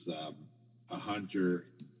who was a hunter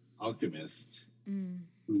alchemist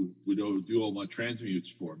who would do all my transmutes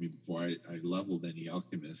for me before I leveled any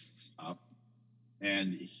alchemists up,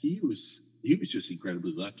 and he was just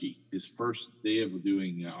incredibly lucky. His first day of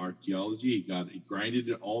doing archaeology, he grinded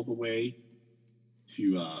it all the way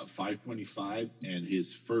to 525, and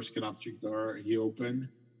his first Canoptic jar he opened,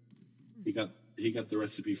 he got the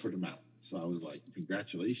recipe for the mount. So I was like,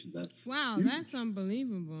 congratulations, that's huge. That's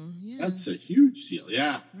unbelievable. Yeah, that's a huge deal.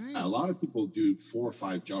 Yeah, right. A lot of people do 4 or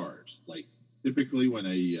 5 jars. Like, typically when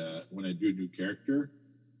I do a new character,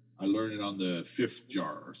 I learn it on the 5th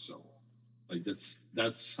jar or so. Like,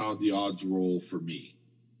 that's how the odds roll for me.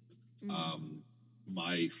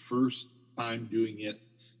 My first time doing it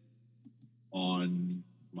on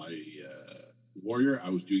my warrior, I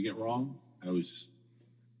was doing it wrong. I was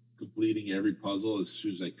completing every puzzle as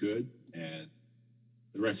soon as I could, and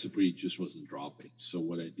the recipe just wasn't dropping. So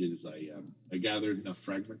what I did is I gathered enough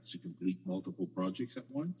fragments to complete multiple projects at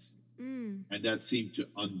once, and that seemed to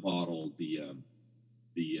unbottle the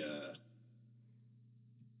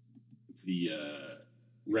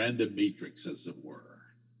random matrix, as it were.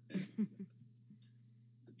 And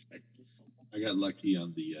I got lucky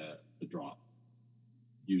on the drop,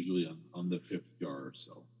 usually on the fifth jar or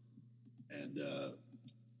so. And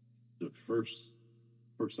the first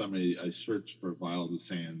time I searched for Vial of the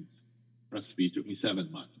Sand recipe took me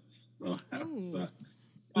 7 months. So that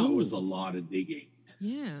was a lot of digging.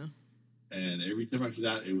 Yeah. And every time after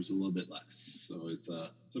that, it was a little bit less. So it's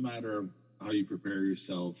a matter of how you prepare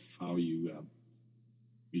yourself, how you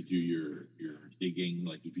do your digging.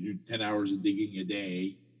 Like if you do 10 hours of digging a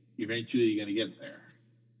day, eventually you're going to get there.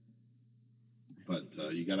 But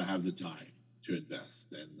you got to have the time to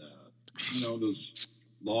invest. And, those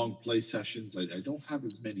long play sessions, I don't have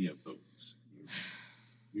as many of those.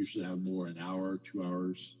 Usually have more, an hour, 2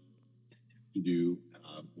 hours to do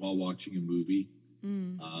while watching a movie.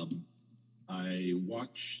 I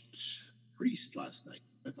watched Priest last night.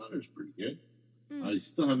 I thought it was pretty good. I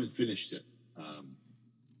still haven't finished it.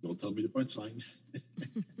 Don't tell me the punchline.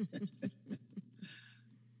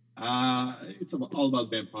 It's all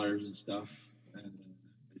about vampires and stuff, and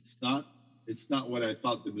it's not what I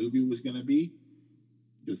thought the movie was going to be.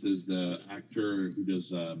 Because there's the actor who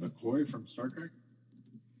does McCoy from Star Trek.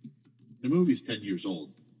 The movie's 10 years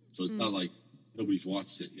old, so it's not like nobody's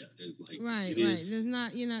watched it yet. Right. There's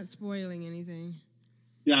not. You're not spoiling anything.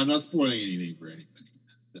 Yeah, I'm not spoiling anything for anybody.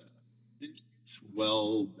 It's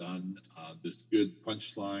well done. There's good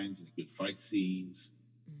punchlines and good fight scenes.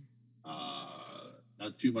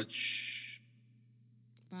 Not too much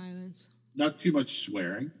violence. Not too much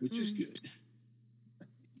swearing, which is good.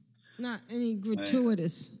 Not any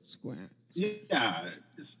gratuitous swear. Yeah,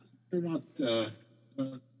 they're not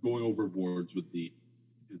going overboard with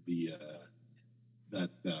that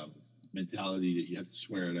mentality that you have to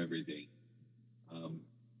swear at everything.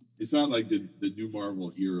 It's not like the new Marvel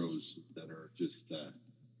heroes that are just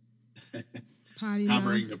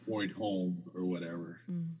hammering the point home or whatever.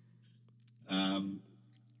 I'm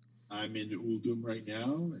in Uldum right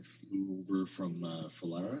now. I flew over from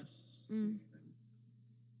Phalaris.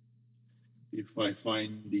 If I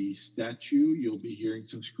find the statue, you'll be hearing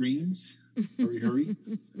some screams. Hurry.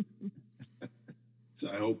 So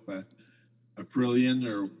I hope Aprillian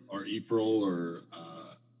or April or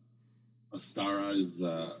Astara is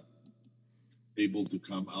able to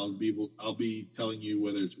come. I'll be telling you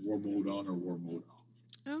whether it's war mode on or war mode off.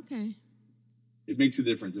 Okay. It makes a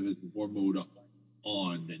difference if it's war mode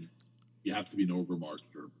on, then you have to be an Overmarch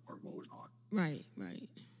or war mode on. Right.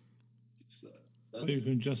 So you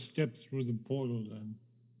can just step through the portal then.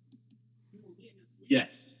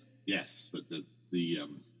 Yes, but the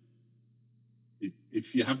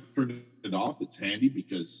if you have to turn it off, it's handy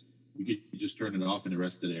because you can just turn it off in the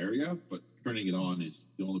rested area. But turning it on is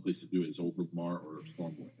the only place to do it is Overmar or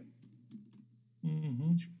Stormwind,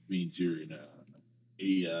 which means you're in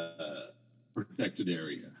a protected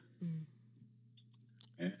area.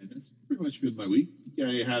 And that's pretty much been my week.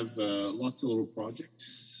 I have lots of little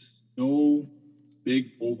projects. No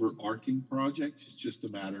big overarching project. It's just a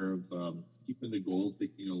matter of keeping the goal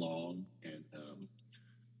ticking along and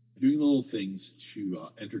doing little things to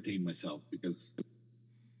entertain myself because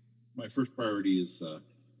my first priority is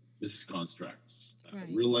Mrs. Constructs.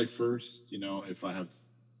 Real life first. If I have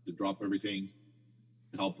to drop everything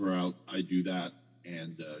to help her out, I do that.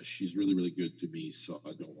 And she's really, really good to me, so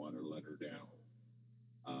I don't want to let her down.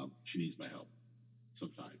 She needs my help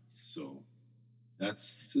sometimes. So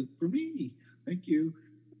that's it for me. Thank you.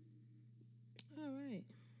 All right.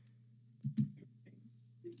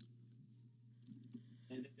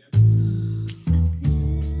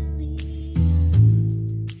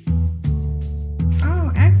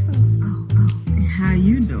 Oh, excellent. Oh. How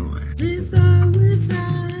you doing?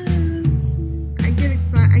 I get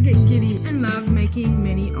excited. I get giddy and love making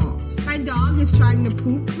mini alts. My dog is trying to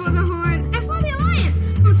poop for the Horde and for the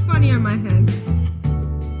Alliance. It was funny on my head.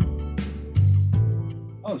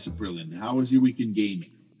 Oh, that's brilliant. How was your week in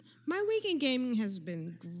gaming? My week in gaming has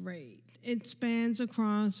been great. It spans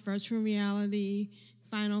across virtual reality,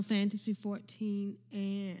 Final Fantasy XIV,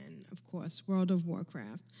 and, of course, World of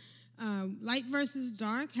Warcraft. Light versus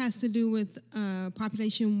Dark has to do with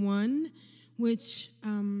Population 1, which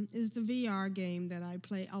is the VR game that I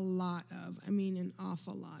play a lot of. I mean, an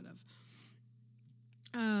awful lot of.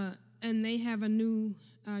 And they have a new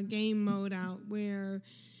game mode out where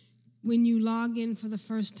when you log in for the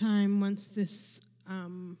first time, once this,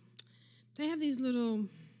 they have these little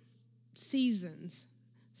seasons.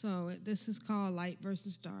 So this is called Light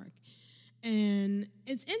versus Dark. And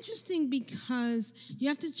it's interesting because you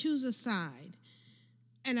have to choose a side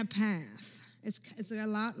and a path. It's a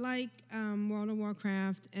lot like World of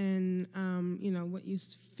Warcraft and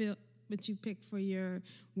what you pick for your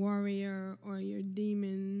warrior or your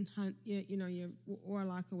demon hunt, your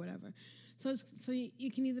warlock or whatever. So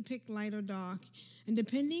you can either pick light or dark, and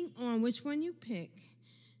depending on which one you pick,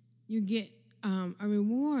 you get a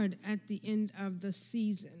reward at the end of the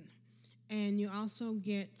season, and you also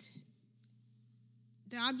get.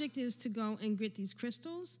 The object is to go and get these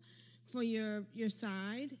crystals for your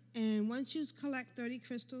side, and once you collect 30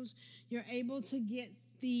 crystals, you're able to get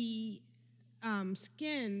the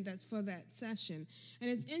skin that's for that session.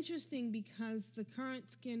 And it's interesting because the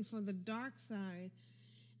current skin for the dark side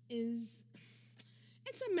it's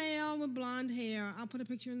a male with blonde hair. I'll put a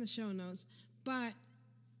picture in the show notes, but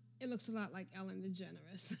it looks a lot like Ellen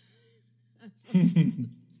DeGeneres.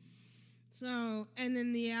 So, and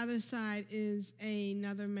then the other side is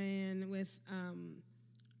another man with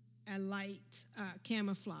a light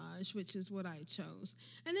camouflage, which is what I chose.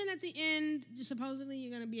 And then at the end, supposedly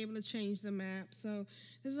you're going to be able to change the map. So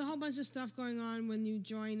there's a whole bunch of stuff going on when you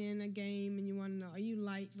join in a game and you want to know, are you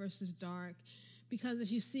light versus dark? Because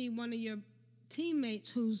if you see one of your teammates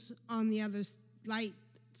who's on the other light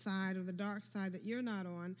side or the dark side that you're not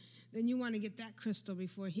on, then you want to get that crystal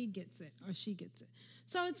before he gets it or she gets it.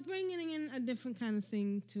 So it's bringing in a different kind of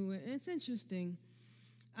thing to it. And it's interesting.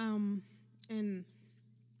 And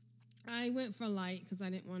I went for light because I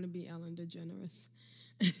didn't want to be Ellen DeGeneres.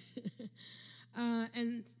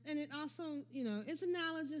 And it also, it's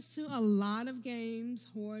analogous to a lot of games,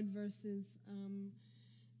 Horde versus,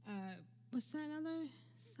 what's that other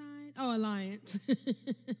side? Oh, Alliance. I'm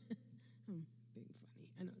being funny.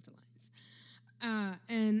 I know it's Alliance.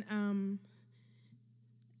 And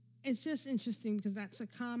it's just interesting because that's a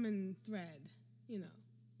common thread,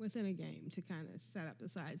 within a game to kind of set up the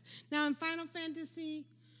sides. Now, in Final Fantasy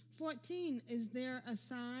 14, is there a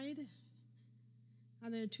side?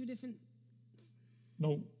 Are there two different?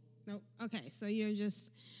 No. Okay, so you're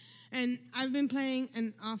just, and I've been playing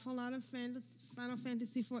an awful lot of Final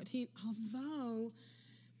Fantasy 14, although,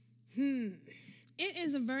 it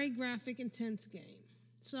is a very graphic, intense game.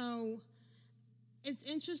 So it's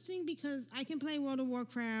interesting because I can play World of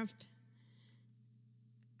Warcraft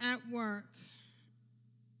at work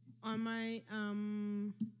on my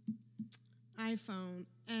iPhone,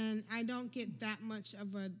 and I don't get that much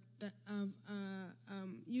of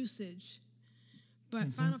usage.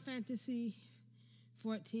 But Final Fantasy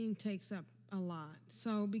 14 takes up a lot.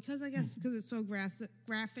 So because it's so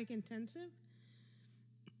graphic intensive,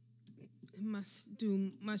 it must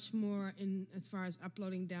do much more in as far as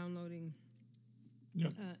uploading, downloading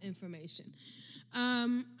information.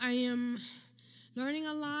 I am learning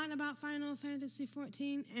a lot about Final Fantasy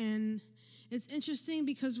 14, and it's interesting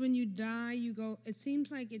because when you die, it seems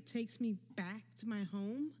like it takes me back to my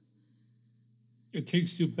home. It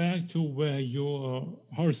takes you back to where your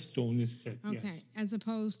Hearthstone is set. Okay, yes. As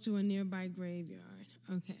opposed to a nearby graveyard.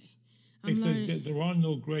 Okay. There are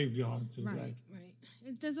no graveyards. Right.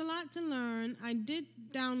 There's a lot to learn. I did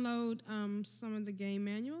download some of the game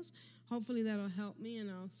manuals. Hopefully that'll help me,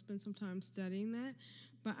 and I'll spend some time studying that.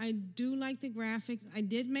 But I do like the graphics. I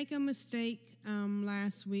did make a mistake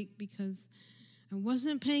last week because I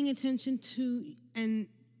wasn't paying attention to, and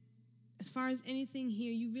as far as anything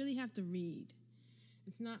here, you really have to read.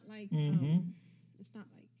 It's not like wow,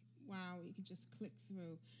 you can just click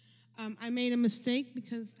through. I made a mistake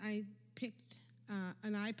because I picked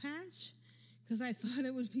an eye patch because I thought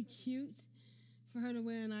it would be cute for her to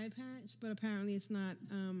wear an eye patch, but apparently it's not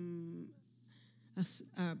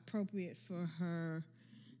appropriate for her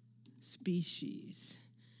species.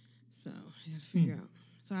 So I got to figure out.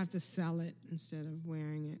 So I have to sell it instead of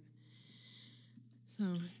wearing it.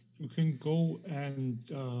 So you can go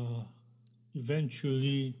and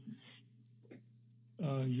eventually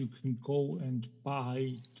you can go and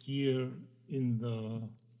buy gear in the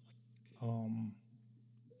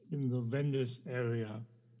vendors area.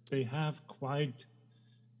 They have quite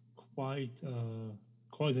an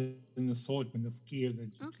assortment of gear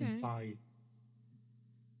that you can buy.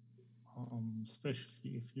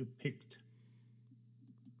 Especially if you picked,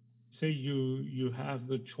 say you have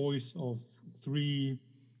the choice of 3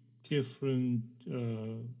 different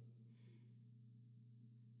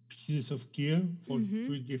pieces of gear for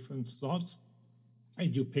 3 different slots,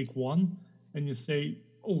 and you pick one, and you say,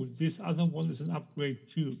 oh, this other one is an upgrade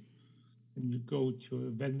too. And you go to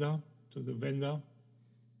the vendor,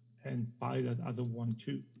 and buy that other one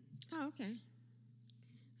too. Oh, okay.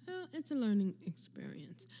 Well, it's a learning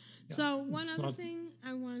experience. So one it's other not- thing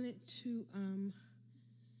I wanted to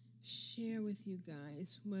share with you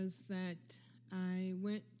guys was that I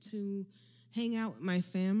went to hang out with my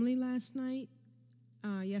family last night,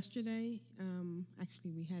 yesterday.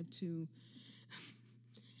 Actually, we had to.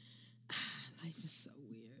 Life is so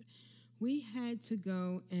weird. We had to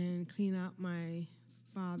go and clean out my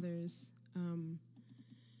father's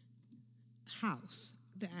house,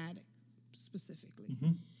 the attic specifically.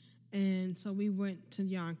 And so we went to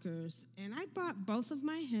Yonkers, and I bought both of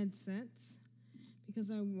my headsets because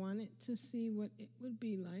I wanted to see what it would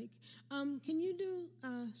be like. Can you do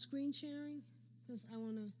screen sharing? Because I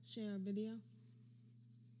want to share a video.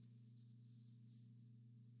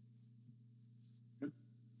 Good.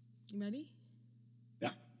 You ready?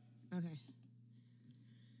 Yeah. Okay.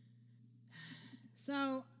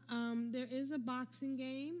 So there is a boxing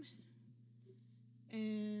game,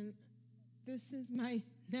 and this is my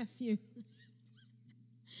nephew.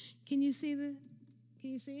 Can you see it?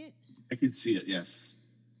 I can see it, yes.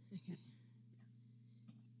 Okay.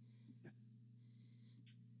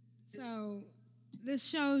 So this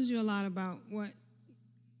shows you a lot about what.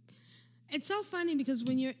 It's so funny because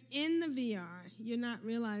when you're in the VR, you're not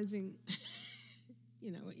realizing,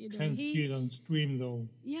 what you're doing. Can't see it on stream though.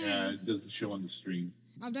 Yeah, it doesn't show on the stream.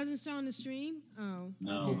 Oh, it doesn't show on the stream? Oh.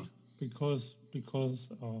 No. Because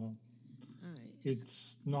All right.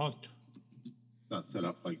 it's not Set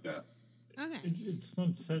up like that. Okay.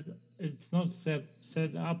 it's not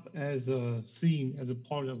set up as a scene, as a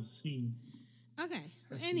part of a scene. Okay.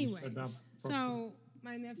 Has to be Anyways, set up so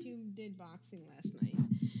my nephew did boxing last night,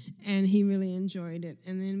 and he really enjoyed it.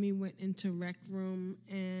 And then we went into Rec Room,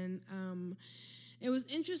 and it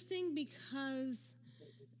was interesting because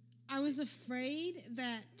I was afraid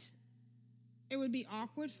that it would be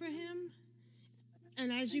awkward for him.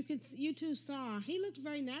 And as you two saw, he looked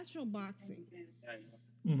very natural boxing.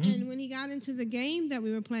 And when he got into the game that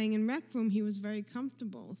we were playing in Rec Room, he was very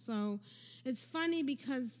comfortable. So it's funny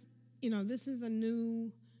because, this is a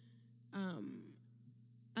new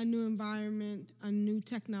environment, a new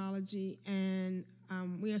technology, and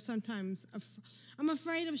we are sometimes, I'm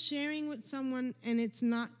afraid of sharing with someone and it's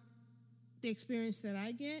not the experience that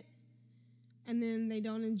I get, and then they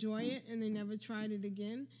don't enjoy it and they never tried it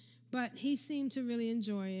again. But he seemed to really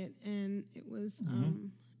enjoy it, and it was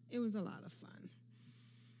a lot of fun.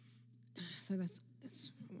 So that's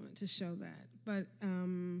I wanted to show that. But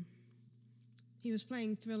he was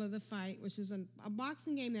playing Thrill of the Fight, which is a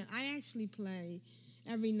boxing game that I actually play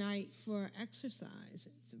every night for exercise.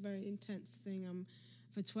 It's a very intense thing.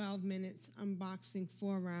 For 12 minutes, I'm boxing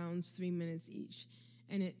 4 rounds, 3 minutes each,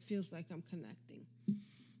 and it feels like I'm connecting.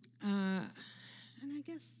 And I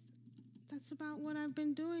guess that's about what I've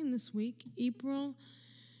been doing this week. April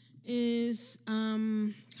is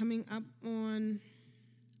coming up on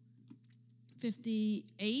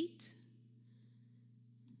 58,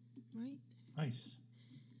 right? Nice.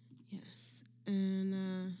 Yes. And,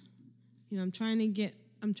 I'm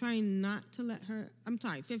trying not to let her,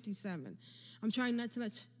 57. I'm trying not to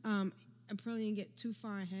let Aprillian get too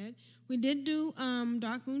far ahead. We did do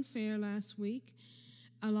Dark Moon Fair last week,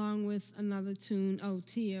 along with another tune,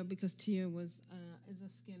 Tia, because Tia is a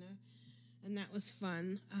Skinner, and that was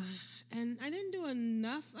fun. And I didn't do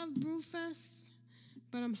enough of Brewfest,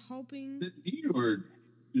 but I'm hoping...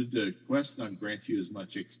 Did the quest not grant you as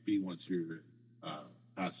much XP once you're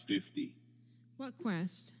past 50? What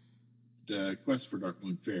quest? The quest for Dark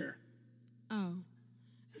Moon Fair. Oh.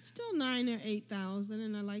 It's still 9,000 or 8,000,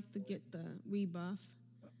 and I like to get the Wii buff.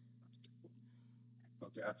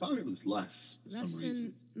 Okay, I thought it was less for some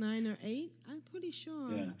reason. 9 or 8? I'm pretty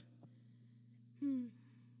sure. Yeah.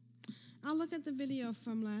 I'll look at the video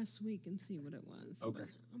from last week and see what it was. Okay.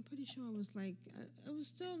 But I'm pretty sure it was like, it was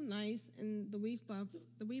still nice, and the Wii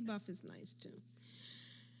buff is nice too.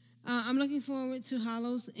 I'm looking forward to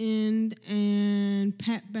Hollow's End and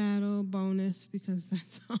Pet Battle bonus because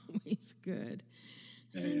that's always good.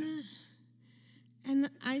 Yeah, And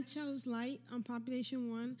I chose Light on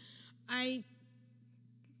Population 1. I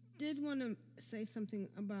did want to say something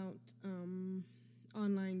about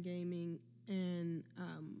online gaming and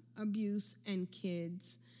abuse and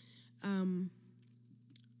kids.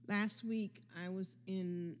 Last week, I was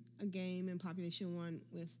in a game in Population 1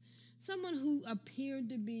 with someone who appeared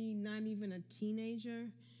to be not even a teenager,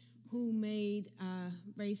 who made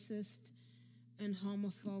racist and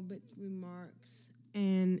homophobic remarks.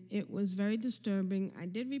 And it was very disturbing. I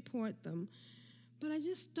did report them, but I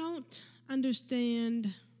just don't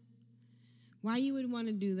understand why you would want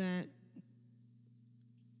to do that.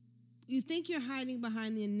 You think you're hiding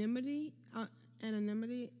behind the anonymity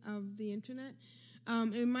of the internet,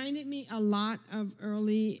 It reminded me a lot of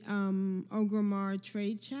early Ogrimmar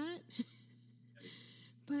trade chat.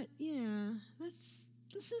 But yeah, let's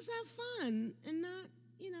just have fun and not,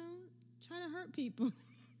 try to hurt people.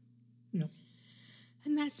 Yep.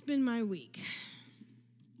 And that's been my week.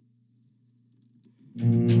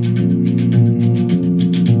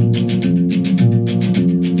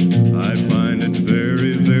 I find it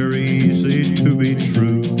very, very easy to be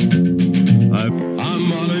true.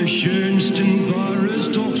 Am allerschönsten war es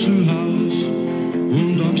doch zu Haus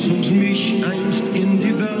und ob sonst mich einst in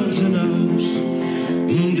die Welt hinaus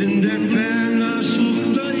und in der Ferne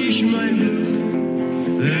suchte ich mein Glück.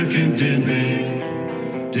 Wer kennt den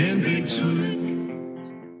Weg zurück?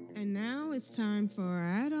 And now it's time for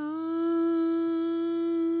add-on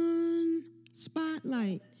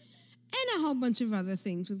spotlight and a whole bunch of other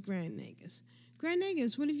things with Grand Nagus. Grand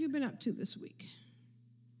Nagus, what have you been up to this week?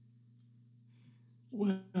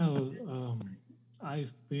 Well,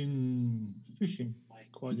 I've been fishing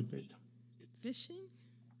quite a bit. Fishing?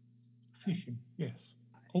 Fishing, yes.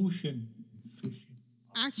 Ocean fishing.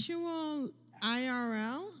 Actual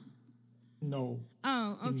IRL? No.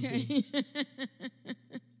 Oh, okay.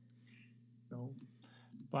 No.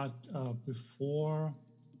 But before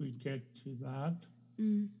we get to that,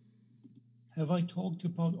 have I talked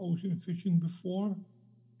about ocean fishing before?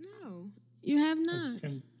 No, you have not.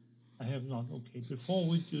 I have not. Okay. Before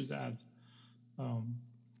we do that,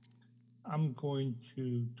 I'm going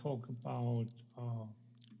to talk about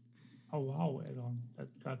a WoW add-on that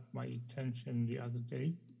got my attention the other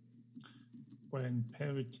day when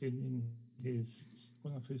Periton in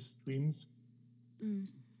one of his streams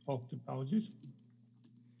talked about it.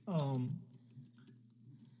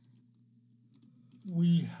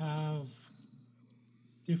 We have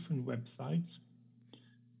different websites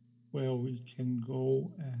where we can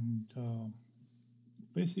go and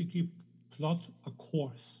basically plot a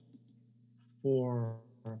course for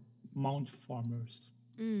mount farmers.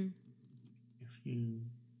 If you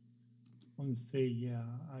want to say,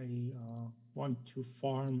 I want to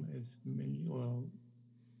farm as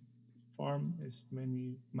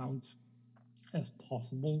many mounts as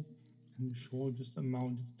possible in the shortest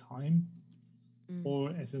amount of time,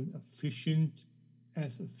 or as efficient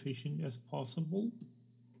as possible.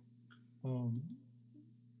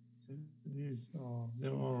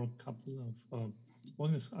 There are a couple of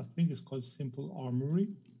one is, I think, is called Simple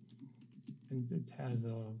Armory, and it has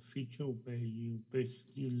a feature where you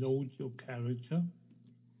basically load your character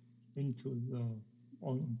into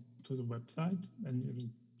the website,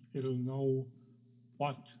 and it'll know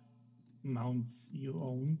what mounts you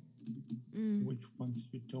own, which ones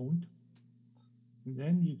you don't, and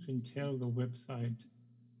then you can tell the website,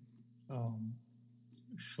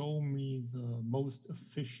 show me the most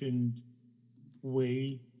efficient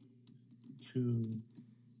way to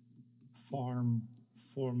farm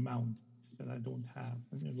for mounts that I don't have,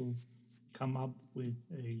 and it'll come up with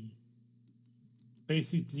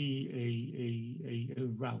basically a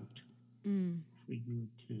route for you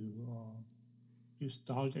to you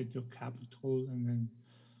start at your capital, and then,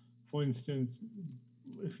 for instance,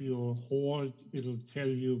 if you're a horde, it'll tell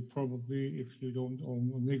you probably, if you don't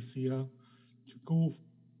own Onyxia, to go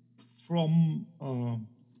from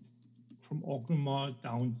Ogrimmar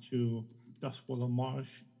down to Dustwater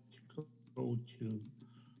Marsh, to go to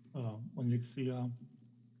Onyxia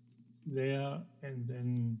there, and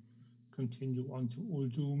then continue on to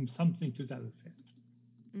Uldum, something to that effect,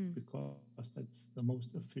 because that's the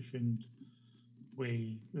most efficient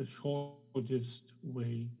way, the shortest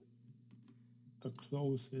way, the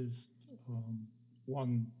closest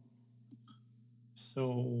one.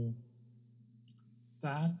 So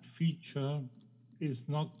that feature is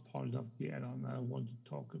not part of the add-on I want to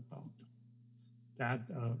talk about, that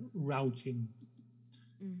routing.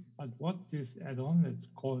 But what this add-on, it's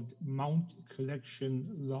called Mount Collection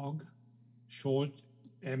Log, short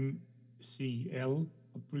MCL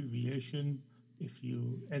abbreviation. If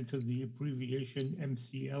you enter the abbreviation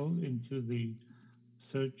MCL into the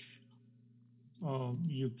search,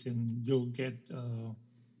 you'll get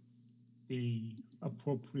the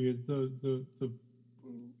appropriate the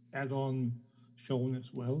add-on shown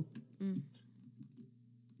as well.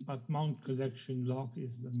 But Mount Collection Log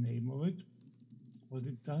is the name of it. What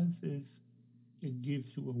it does is it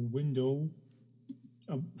gives you a window.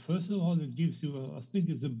 First of all, it gives you I think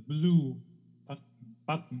it's a blue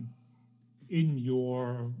button in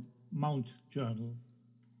your Mount journal.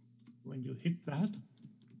 When you hit that,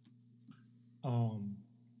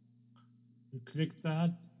 you click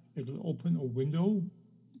that, it'll open a window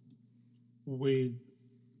with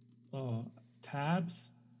tabs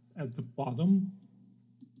at the bottom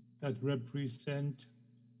that represent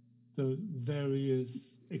the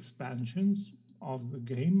various expansions of the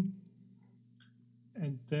game.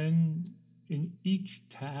 And then in each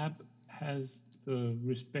tab has the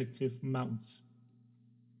respective mounts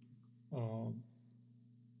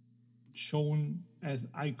shown as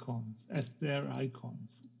icons, as their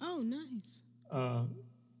icons. Oh, nice.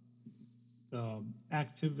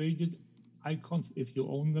 Activated icons if you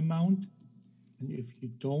own the mount, and if you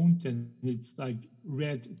don't, then it's like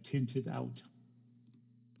red tinted out.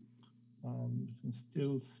 You can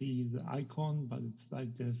still see the icon, but it's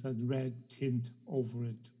like there's a red tint over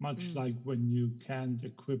it, much like when you can't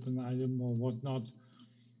equip an item or whatnot.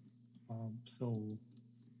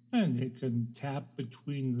 And you can tap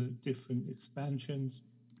between the different expansions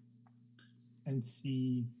and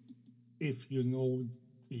see if you know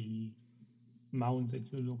the mount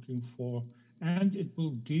that you're looking for. And it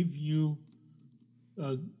will give you,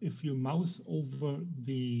 if you mouse over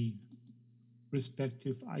the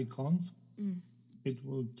respective icons, it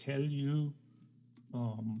will tell you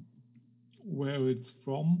where it's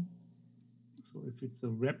from. So if it's a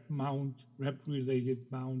rep mount, rep-related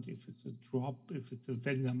mount, if it's a drop, if it's a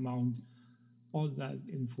vendor mount, all that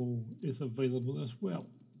info is available as well.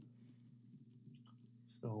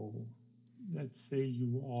 So let's say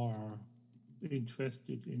you are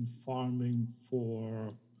interested in farming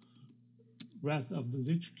for Wrath of the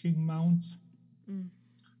Lich King mount.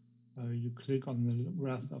 You click on the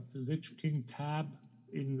Wrath of the Lich King tab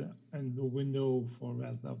and the window for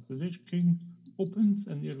Wrath of the Lich King opens,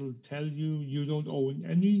 and it'll tell you you don't own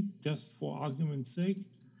any, just for argument's sake.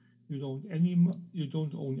 You don't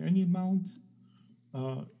own any mount.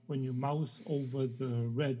 When you mouse over the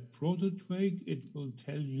red proto-twig, it will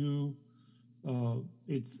tell you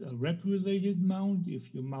it's a rep-related mount.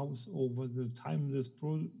 If you mouse over the time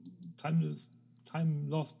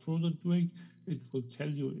lost proto-twig, it will tell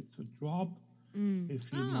you it's a drop.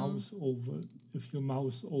 If you mouse over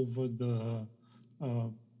the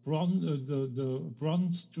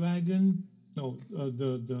bronze dragon, if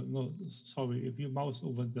you mouse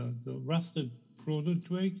over the rusted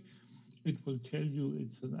proto-twig, it will tell you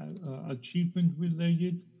it's an achievement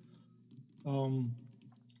related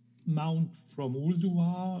mount from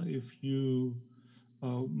Ulduar. If you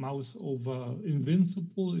mouse over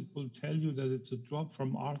Invincible, it will tell you that it's a drop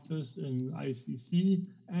from Arthas in ICC,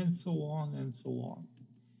 and so on and so on.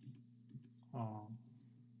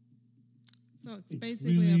 So it's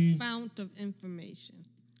basically really a fount of information.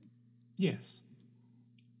 Yes.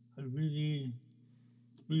 I really,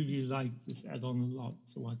 really like this add-on a lot.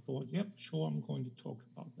 So I thought, yep, sure, I'm going to talk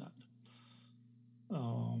about that.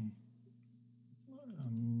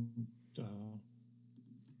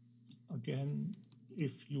 Again,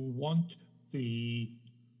 if you want the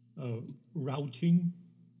routing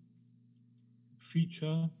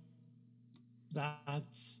feature,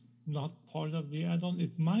 that's not part of the add-on.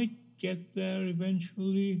 It might get there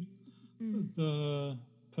eventually. The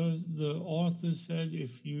author said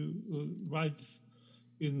if you write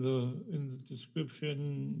in the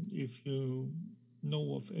description, if you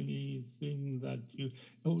know of anything that he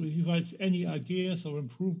writes, any ideas or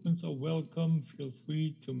improvements are welcome. Feel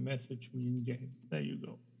free to message me in game. There you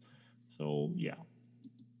go. So yeah,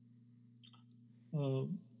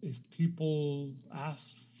 if people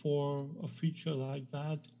ask for a feature like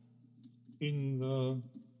that in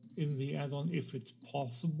the add-on, if it's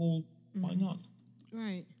possible, why not?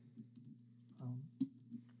 Right.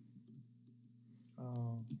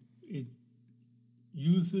 It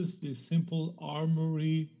uses the Simple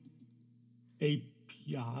Armory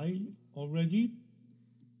API already.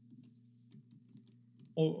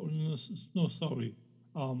 No, sorry.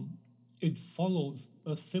 It follows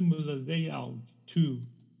a similar layout to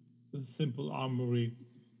the Simple Armory,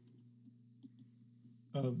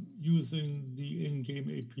 using the in-game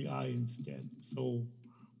API instead. So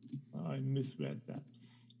I misread that.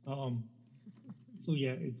 So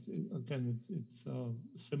yeah, it's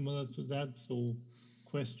similar to that. So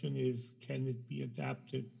question is, can it be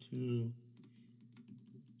adapted to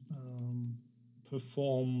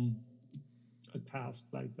perform a task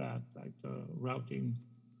like that, like the routing?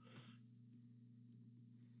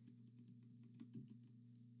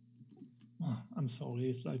 I'm sorry,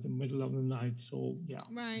 it's like the middle of the night, so yeah.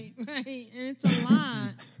 Right, and it's a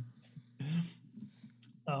lot.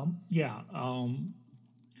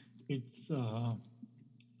 It's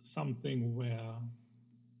something where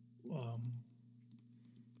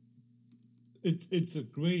it's a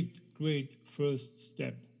great first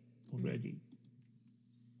step already.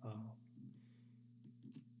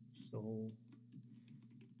 So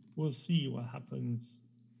we'll see what happens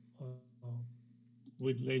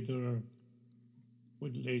with later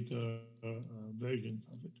with later versions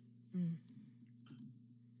of it.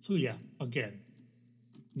 So yeah, again,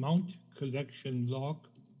 Mount Collection Log,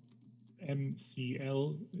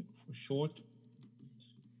 MCL for short.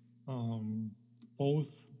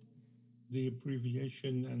 Both the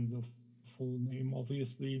abbreviation and the full name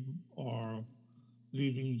obviously are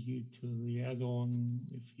leading you to the add-on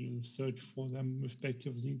if you search for them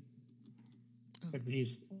respectively. At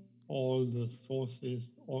least all the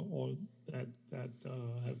sources, all that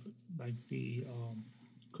have like the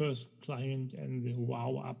Curse client and the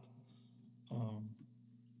WoW app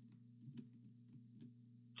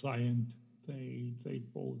client, they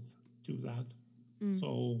both do that.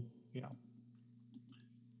 So yeah.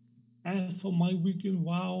 As for my week in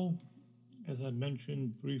WoW, as I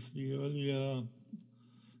mentioned briefly earlier,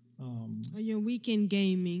 your weekend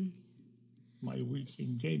gaming. My week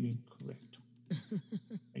in gaming, correct.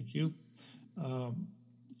 Thank you. I've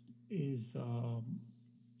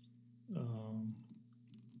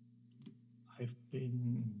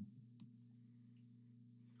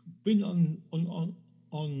been on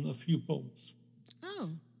a few boats. Oh.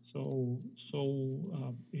 So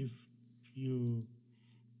if you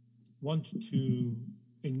want to,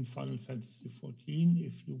 in Final Fantasy XIV,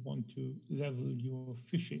 if you want to level your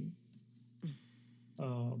fishing,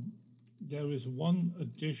 there is one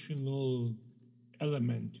additional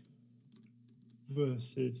element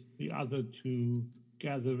versus the other two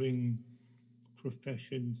gathering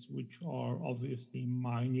professions, which are obviously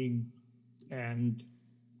mining and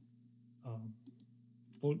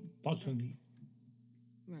botany,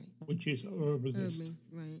 right? Which is herbalist.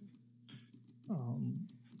 Right.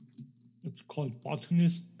 It's called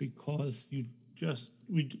botanist because you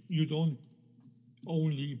don't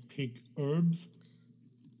only pick herbs.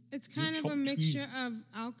 It's kind of a mixture of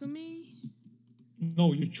alchemy.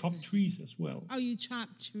 No, you chop trees as well. Oh, you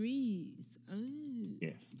chop trees. Oh.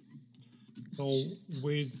 Yes. So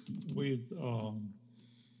with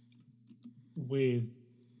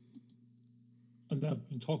and I've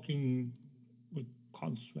been talking with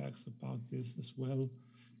Constructs about this as well.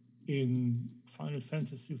 In Final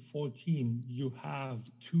Fantasy XIV, you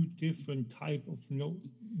have two different type of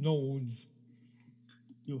nodes.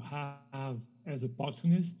 You have, as a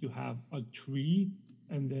botanist, you have a tree,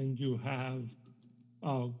 and then you have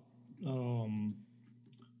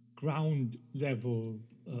ground level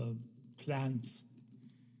plants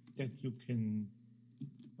that you can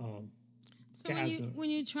So when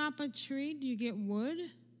you chop a tree, do you get wood?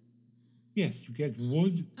 Yes, you get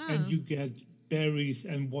wood and you get berries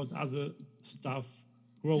and what other stuff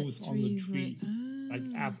grows on the tree, like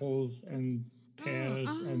apples and pears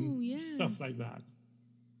and stuff like that.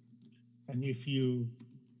 And if you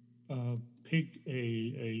pick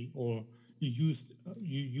or you use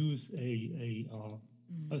a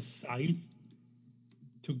scythe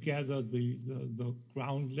to gather the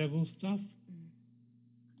ground level stuff.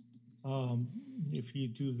 If you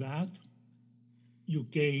do that, you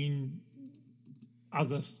gain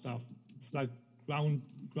other stuff like ground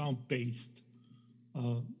based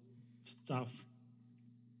stuff.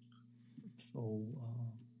 So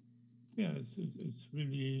it's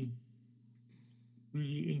really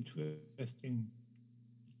interesting.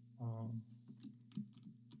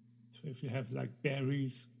 So if you have like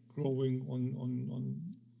berries growing on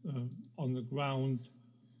the ground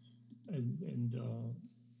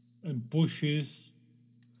and bushes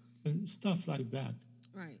and stuff like that.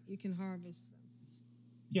 Right, you can harvest them.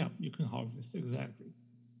 Yeah, you can harvest, exactly.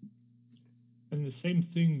 And the same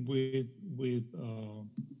thing with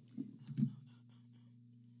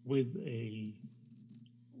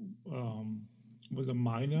a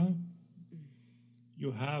miner.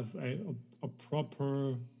 You have a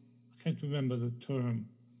proper, I can't remember the term,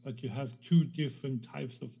 but you have two different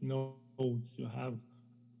types of nodes. You have,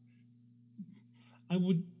 I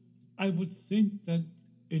would think that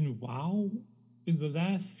in WoW, in the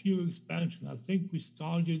last few expansions, I think we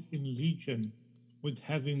started in Legion with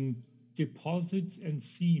having deposits and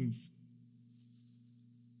seams.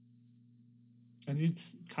 And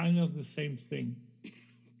it's kind of the same thing.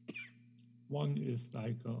 One is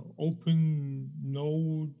like an open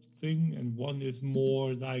node thing, and one is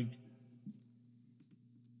more like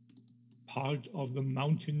part of the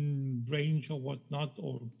mountain range or whatnot,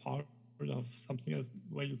 or part of something else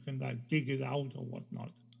where you can like dig it out or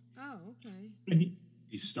whatnot. Oh, okay. And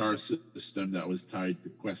the star system that was tied to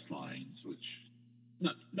quest lines, which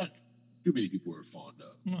not too many people were fond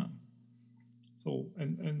of. Yeah. So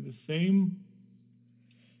and the same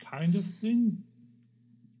kind of thing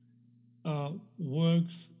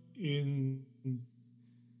works in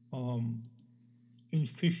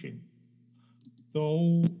fishing,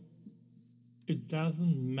 though it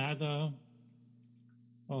doesn't matter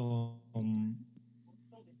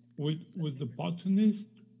with the botanist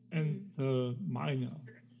and the miner.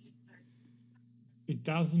 It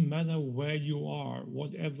doesn't matter where you are,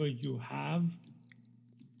 whatever you have,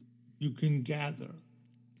 you can gather.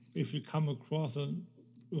 If you come across a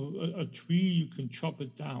tree, you can chop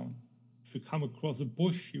it down. If you come across a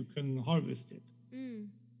bush, you can harvest it.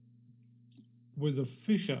 With a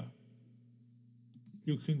fisher,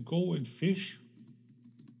 you can go and fish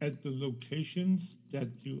at the locations that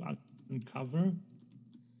you uncover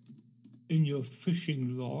in your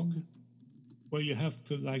fishing log, where you have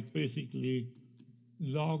to basically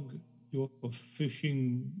log your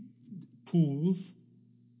fishing pools,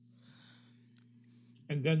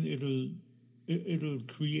 and then it'll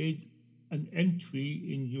create an entry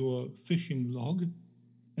in your fishing log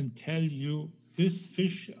and tell you, this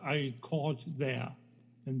fish I caught there,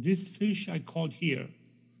 and this fish I caught here.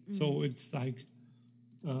 So it's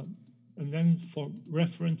and then for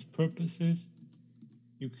reference purposes,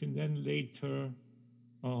 you can then later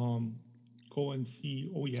go and see,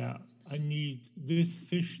 oh yeah, I need this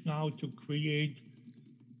fish now to create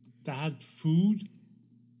that food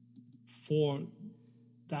for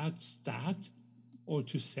that stat, or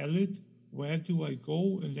to sell it. Where do I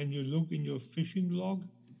go? And then you look in your fishing log.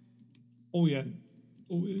 Oh yeah,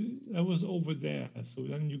 that was over there. So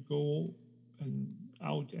then you go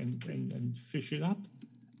out and fish it up.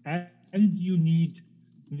 And you need,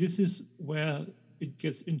 this is where it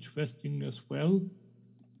gets interesting as well.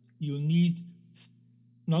 You need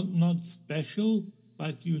not special,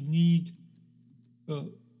 but you need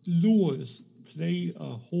lures play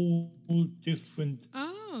a whole different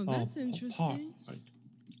that's interesting. part, right?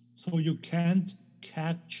 So you can't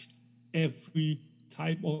catch every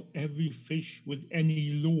type or every fish with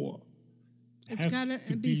any lure. It's got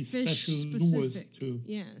to be fish specific.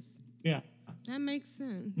 Yes. Yeah. That makes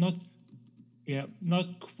sense. Not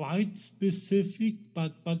quite specific,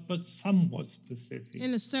 but somewhat specific.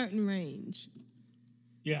 In a certain range.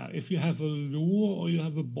 Yeah, if you have a lure or you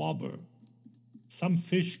have a bobber, some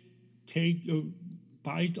fish take a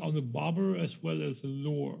bite on a bobber as well as a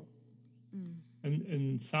lure.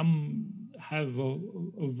 And some have a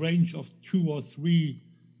range of 2 or 3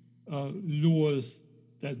 lures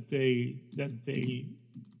that they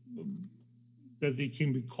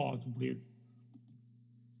can be caught with.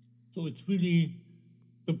 So it's really,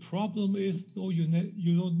 the problem is though you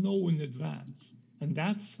don't know in advance, and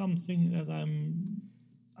that's something that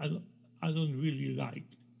I don't really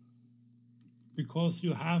like, because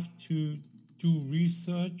you have to do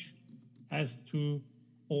research as to,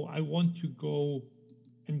 oh, I want to go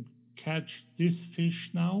and catch this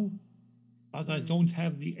fish now, but I don't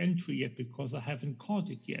have the entry yet because I haven't caught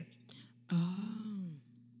it yet.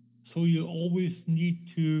 So you always need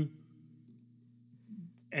to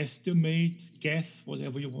estimate, guess,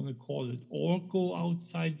 whatever you want to call it, or go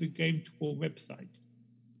outside the game to a website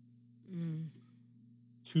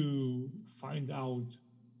to find out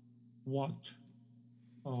what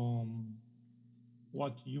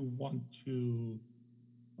you want to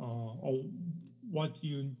or what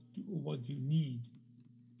you need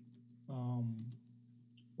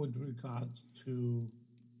with regards to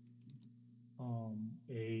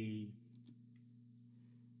a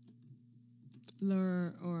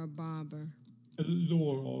lure or a bobber. A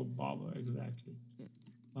lure or a bobber, exactly.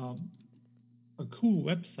 Yeah. A cool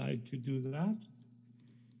website to do that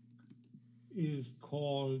is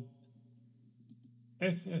called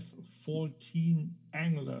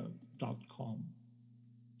ff14angler.com.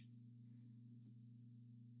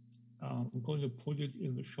 I'm going to put it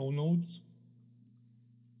in the show notes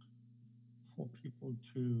for people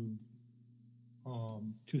to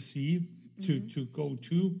see, to go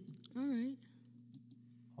to. All right.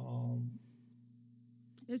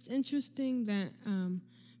 It's interesting that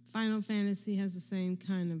Final Fantasy has the same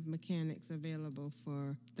kind of mechanics available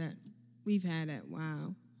for that we've had at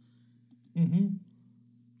WoW.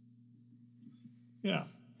 Yeah.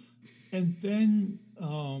 And then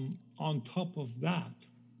on top of that,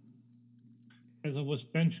 as I was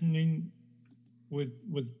mentioning,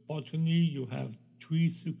 with botany, you have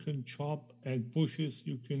trees you can chop and bushes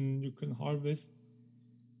you can harvest,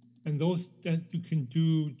 and those that you can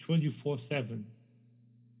do 24/7,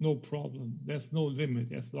 no problem. There's no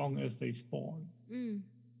limit as long as they spawn,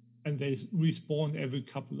 and they respawn every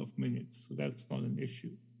couple of minutes, so that's not an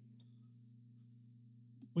issue.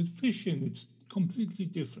 With fishing, it's completely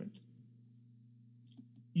different.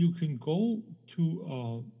 You can go to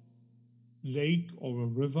a lake or a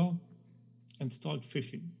river and start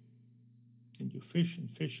fishing. And you fish and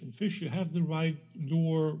fish and fish. You have the right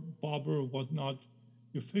lure, bobber, whatnot.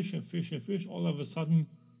 You fish and fish and fish. All of a sudden,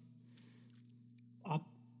 up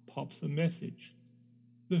pops a message.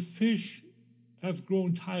 The fish have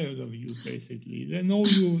grown tired of you, basically. They know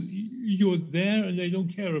you're there and they don't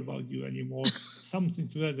care about you anymore. Something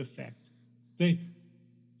to that effect.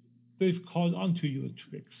 They've caught onto your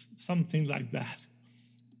tricks. Something like that.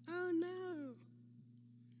 Oh, no.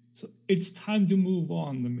 So it's time to move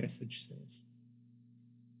on, the message says.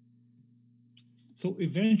 So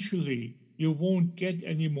eventually, you won't get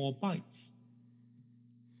any more bites.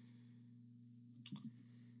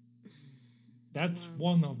 That's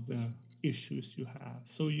one of the issues you have.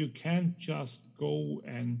 So you can't just go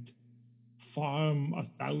and farm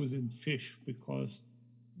 1,000 fish because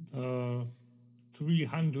the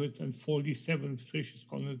 347th fish is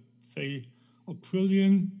going to say,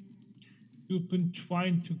 Aprillian, you've been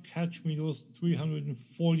trying to catch me those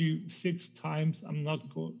 346 times. I'm not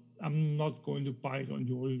going to bite on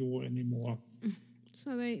your lure anymore.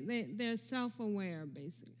 So they're self-aware,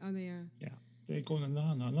 basically. Oh, they are? Yeah. They're going,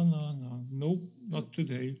 no. Nope, not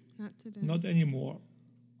today. Not today. Not anymore.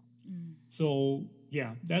 So,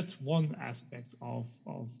 yeah, that's one aspect of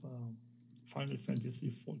Final Fantasy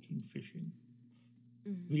XIV fishing.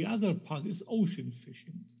 The other part is ocean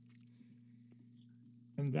fishing.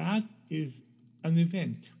 And that is an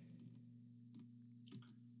event.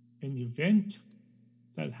 An event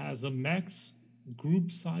that has a max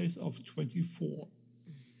group size of 24,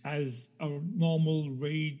 as a normal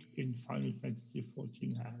raid in Final Fantasy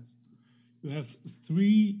XIV has. You have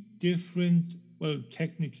 3 different, well,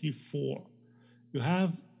 technically 4. You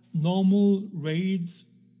have normal raids.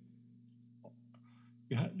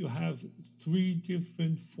 You have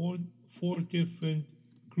 4 different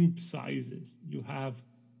group sizes. You have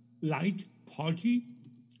light party,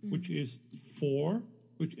 which is 4,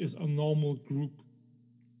 which is a normal group.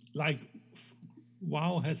 Like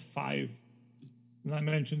WoW has 5. And I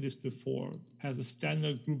mentioned this before, has a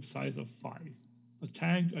standard group size of 5. A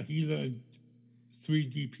tank, a healer, and 3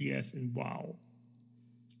 DPS in WoW.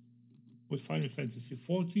 With Final Fantasy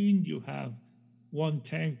XIV, you have 1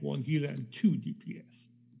 tank, 1 healer, and 2 DPS.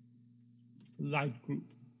 It's a light group.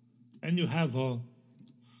 And you have a,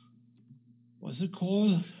 what's it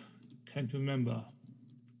called? Can't remember.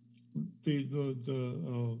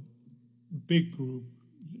 The big group.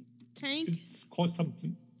 Tank? It's called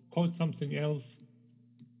something else.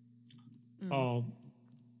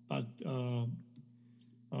 But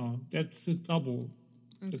that's a double.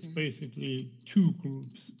 Okay. It's basically 2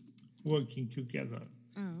 groups working together.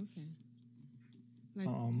 Oh, okay. Like,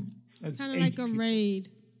 kind of like a raid.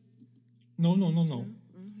 No. Okay.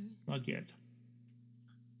 Not yet.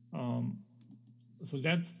 So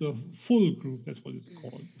that's the full group. That's what it's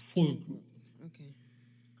called. Full group. Okay.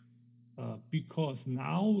 Because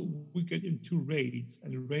now we get into raids,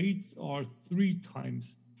 and raids are 3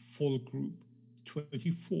 times full group,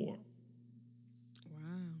 24.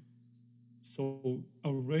 Wow. So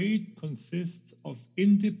a raid consists of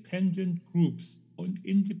independent groups, or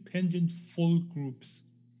independent full groups.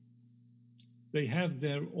 They have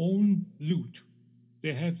their own loot.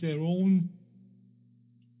 They have their own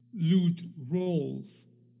loot roles.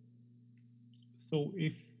 So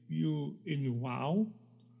if you, in WoW,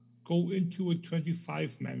 go into a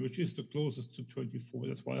 25-man, which is the closest to 24.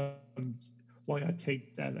 That's why I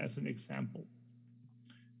take that as an example.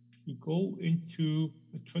 You go into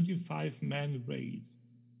a 25-man raid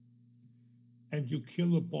and you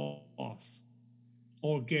kill a boss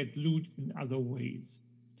or get loot in other ways.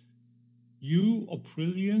 You,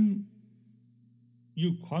 Aprillian,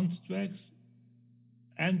 you Constructs,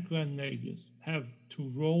 and Grenadiers have to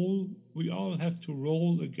roll. We all have to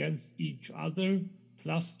roll against each other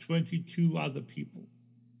plus 22 other people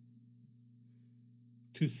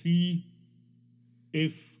to see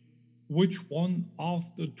which one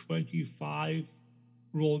of the 25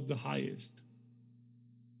 rolled the highest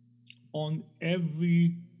on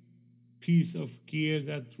every piece of gear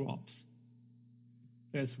that drops.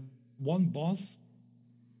 There's one boss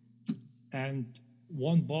and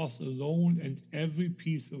one boss alone, and every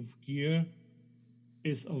piece of gear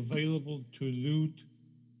is available to loot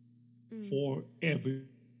for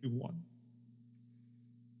everyone.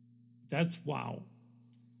 That's WoW.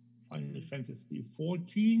 Final Fantasy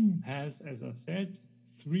XIV has, as I said,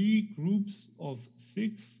 3 groups of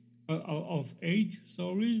 8,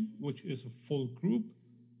 which is a full group,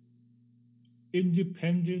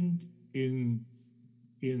 independent in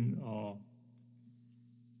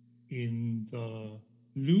the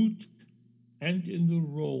loot and in the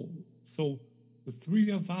role. So the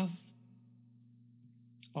 3 of us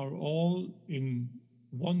are all in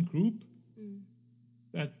one group.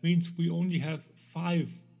 That means we only have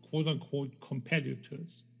 5 quote unquote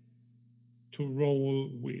competitors to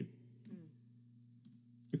roll with.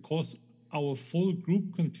 Because our full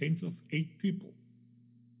group consists of 8 people.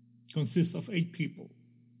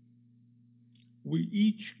 We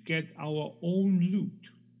each get our own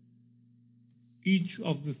loot. Each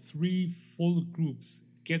of the 3 full groups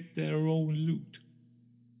get their own loot.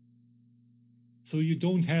 So you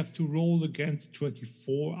don't have to roll against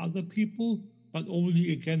 24 other people, but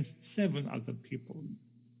only against 7 other people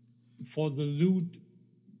for the loot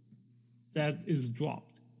that is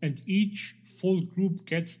dropped. And each full group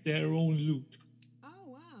gets their own loot. Oh,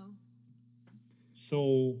 wow.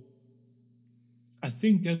 So I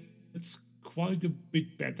think that's quite a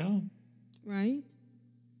bit better. Right.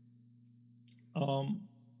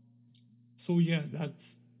 So yeah,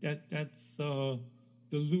 that's the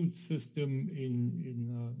loot system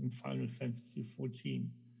in Final Fantasy XIV.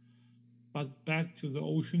 But back to the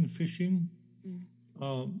ocean fishing.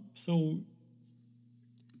 So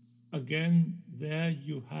again, there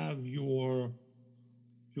you have your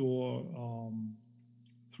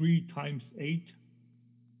 3 times 8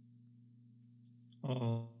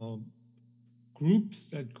 groups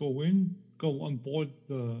that go on board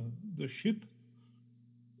the ship,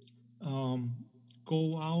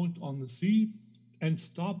 go out on the sea and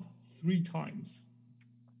stop 3 times.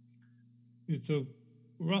 It's a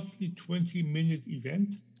roughly 20-minute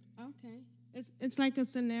event. Okay. It's like a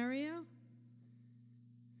scenario?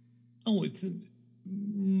 Oh, it's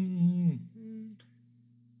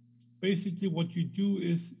basically what you do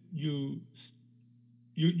is you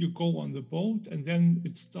go on the boat and then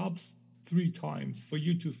it stops 3 times for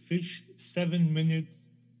you to fish 7 minutes,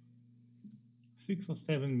 6 or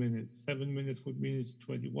 7 minutes. 7 minutes would mean it's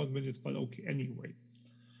 21 minutes, but okay, anyway.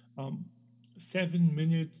 7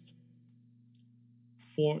 minutes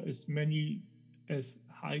for as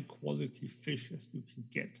high quality fish as you can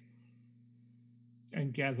get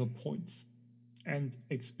and gather points and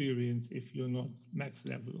experience if you're not max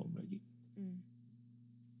level already.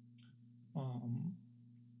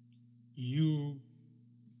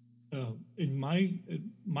 In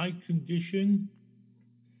my condition,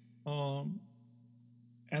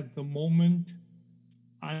 at the moment,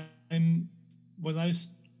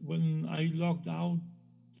 when I logged out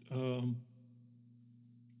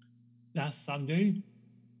last Sunday,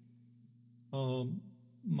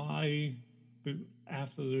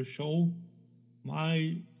 after the show,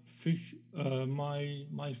 my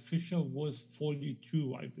fisher was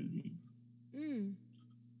 42, I believe.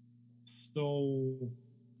 So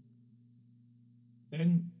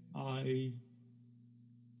then I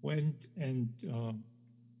went and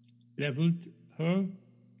leveled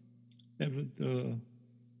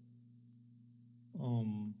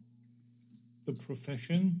the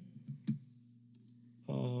profession,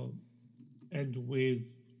 and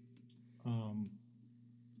with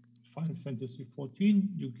Final Fantasy XIV,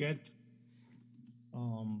 you get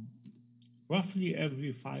roughly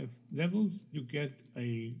every 5 levels, you get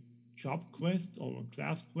a job quest or a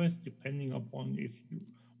class quest, depending upon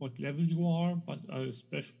what level you are, but a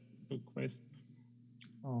special quest.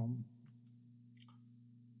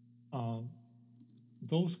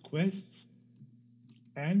 Those quests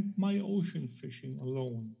and my ocean fishing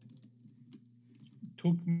alone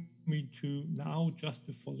took me to now, just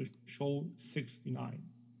before the show, 69.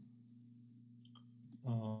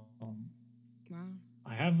 Wow.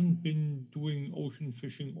 I haven't been doing ocean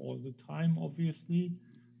fishing all the time, obviously,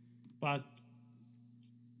 but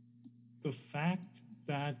the fact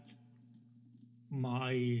that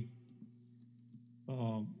my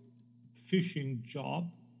fishing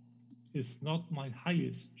job is not my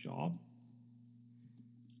highest job,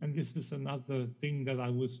 and this is another thing that I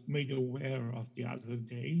was made aware of the other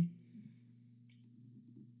day.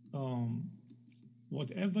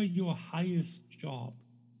 Whatever your highest job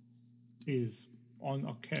is on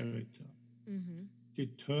a character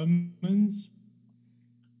determines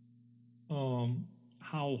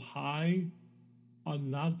how high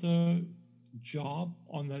another job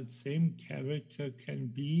on that same character can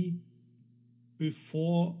be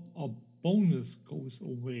before a bonus goes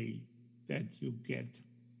away that you get.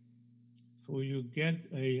 So you get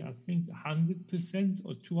I think 100%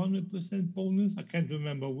 or 200% bonus. I can't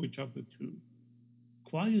remember which of the two.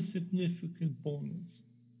 Quite a significant bonus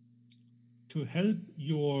to help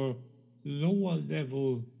your lower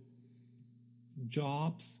level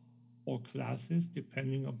jobs or classes,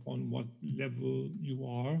 depending upon what level you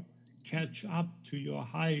are, catch up to your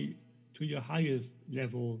highest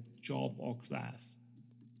level job or class.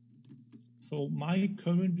 So my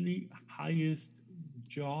currently highest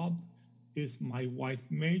job is my white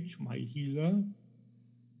mage, my healer,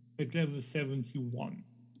 at level 71.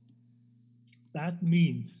 That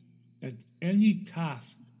means that any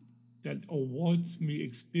task that awards me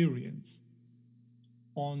experience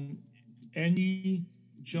on any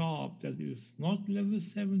job that is not level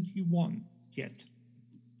 71 yet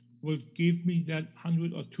will give me that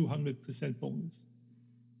 100 or 200% bonus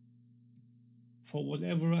for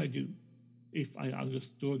whatever I do, if I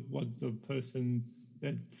understood what the person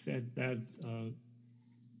that said that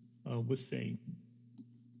was saying.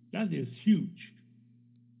 That is huge.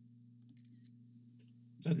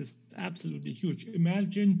 That is absolutely huge.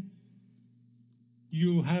 Imagine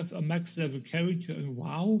you have a max level character in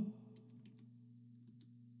WoW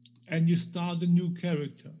and you start a new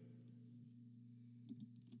character.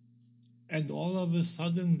 And all of a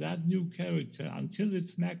sudden that new character, until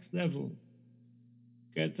it's max level,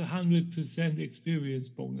 gets 100% experience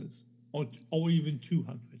bonus or even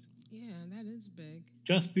 200. Yeah, that is big.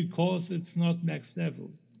 Just because it's not max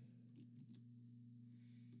level.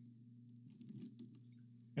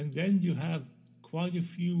 And then you have quite a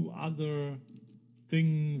few other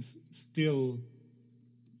things still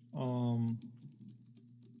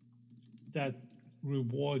that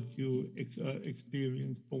reward you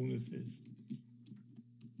experience bonuses.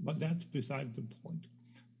 But that's beside the point.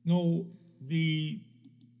 No, the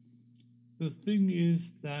thing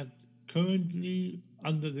is that currently,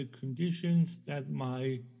 under the conditions that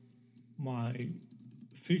my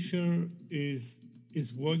fisher is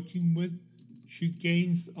working with, she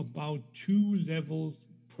gains about 2 levels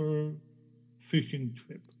per fishing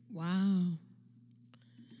trip. Wow.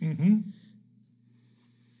 Mm-hmm.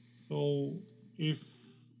 So if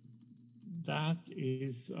that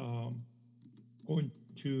is going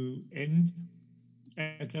to end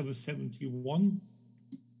at level 71,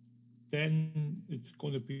 then it's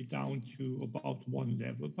going to be down to about 1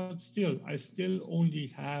 level. But still, I still only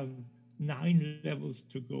have 9 levels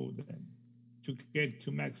to go then to get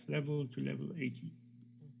to max level, to level 80.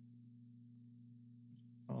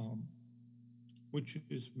 Which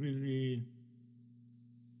is really,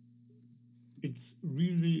 it's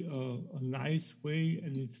really a nice way,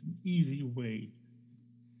 and it's an easy way.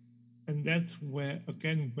 And that's where,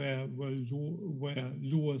 again, where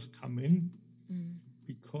lures come in,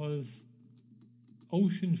 because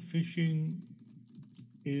ocean fishing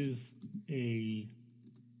is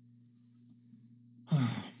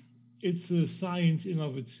it's a science in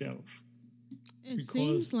of itself. It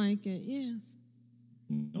seems like it, yes.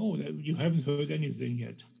 No, you haven't heard anything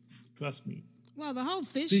yet. Trust me. Well, the whole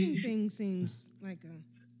fishing thing seems like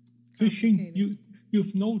a fishing.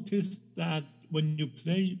 You've noticed that when you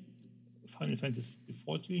play Final Fantasy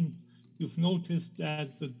XIV, you've noticed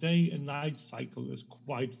that the day and night cycle is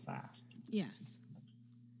quite fast. Yes.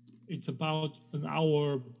 It's about an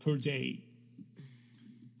hour per day,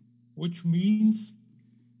 which means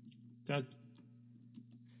that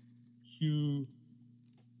you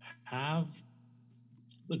have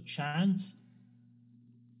the chance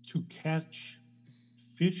to catch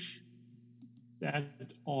fish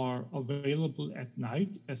that are available at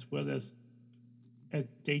night as well as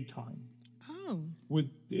at daytime. Oh.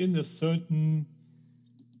 Within a certain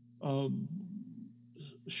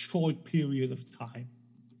short period of time.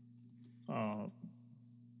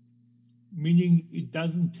 Meaning it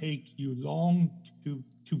doesn't take you long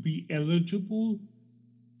to be eligible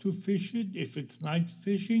to fish it if it's night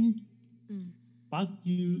fishing, but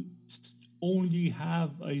you only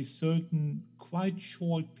have a certain quite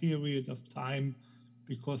short period of time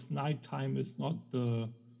because nighttime is not the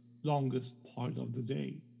longest part of the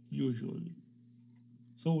day, usually.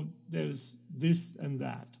 So there's this and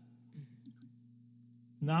that.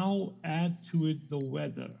 Now add to it the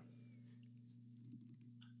weather.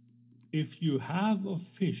 If you have a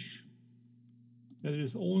fish that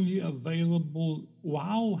is only available,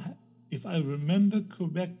 if I remember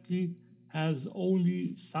correctly, has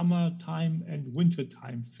only summertime and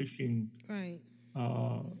wintertime fishing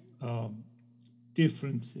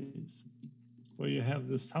differences, where you have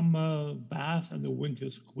the summer bass and the winter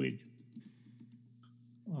squid.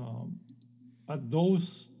 But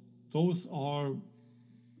those are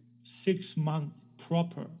 6 months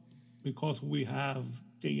proper, because we have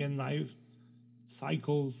day and night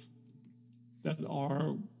cycles that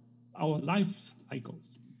are our life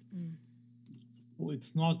cycles. So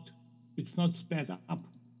it's not sped up.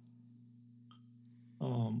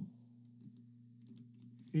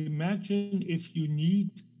 Imagine if you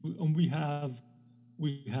need, and we have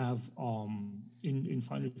in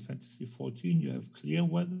Final Fantasy XIV, you have clear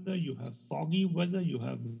weather, you have foggy weather, you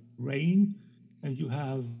have rain, and you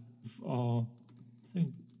have I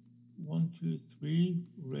think 1, 2, 3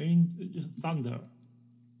 rain, thunder.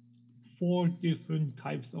 4 different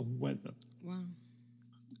types of weather. Wow.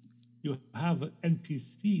 you have an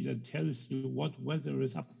NPC that tells you what weather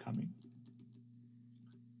is upcoming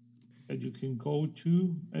that you can go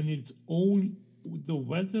to, and the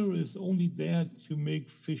weather is only there to make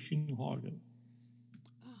fishing harder.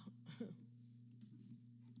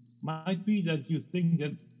 Might be that you think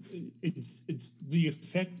that it's the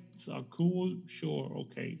effects are cool, sure,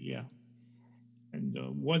 okay, yeah. And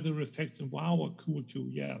weather effects and WoW are cool too,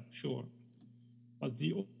 yeah, sure. But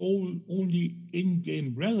the only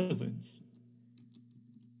in-game relevance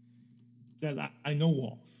that I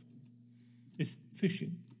know of is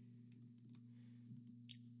fishing.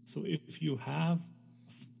 So if you have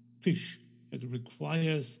fish that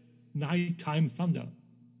requires nighttime thunder,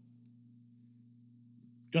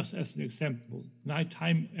 just as an example,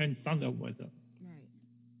 nighttime and thunder weather, right,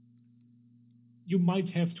 you might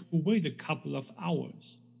have to wait a couple of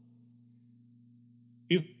hours,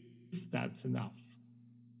 if that's enough,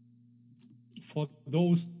 for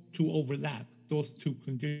those to overlap, those two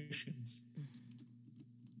conditions.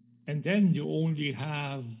 And then you only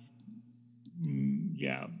have,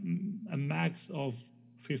 a max of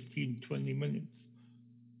 15, 20 minutes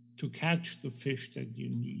to catch the fish that you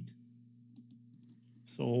need.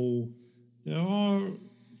 So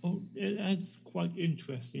that's quite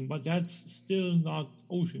interesting, but that's still not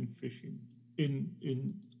ocean fishing.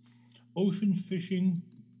 In ocean fishing,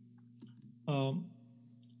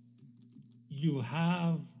 you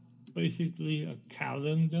have basically a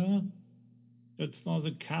calendar. That's not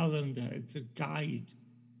a calendar, it's a guide,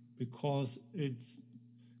 because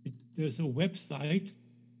there's a website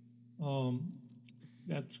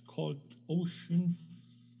that's called Ocean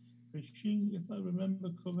Fishing, if I remember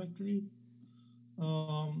correctly.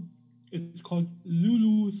 It's called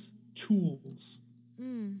Lulu's Tools.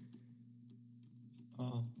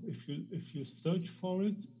 If you search for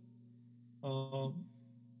it,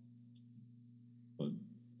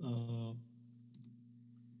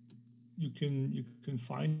 you can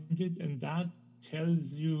find it, and that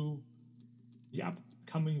tells you the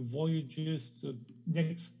upcoming voyages, the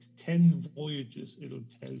next 10 voyages it'll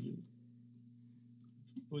tell you.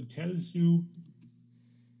 So it tells you,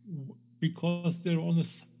 because they're on a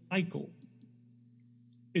cycle,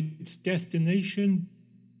 it's destination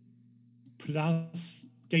plus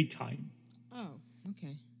daytime. Oh,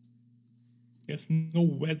 okay. There's no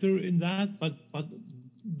weather in that, but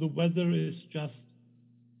the weather is just,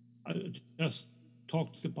 I just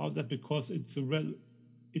talked about that because it's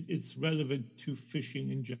relevant to fishing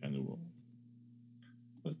in general.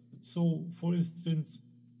 But so, for instance,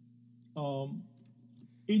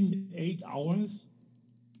 in 8 hours,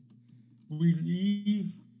 we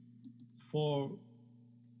leave for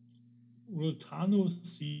Rotano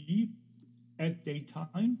Sea at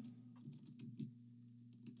daytime.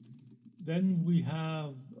 Then we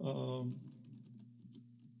have,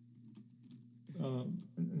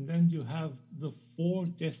 and then you have the 4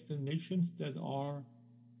 destinations that are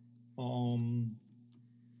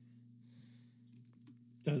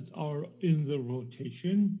in the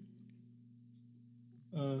rotation.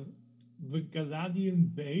 The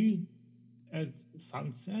Galadian Bay at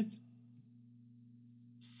sunset,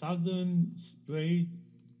 Southern Strait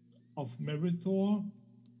of Meritor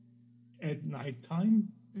at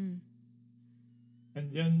nighttime,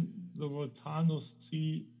 and then the Rotano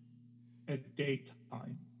Sea at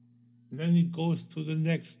daytime. And then it goes to the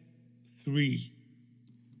next 3.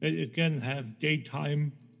 They again have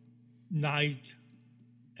daytime, night,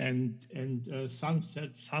 and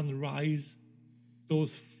sunset, sunrise.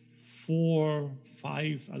 Those 4,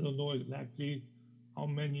 5, I don't know exactly how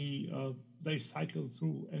many they cycle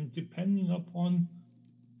through. And depending upon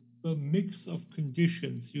the mix of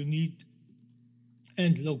conditions you need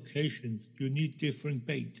and locations, you need different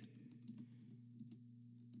bait.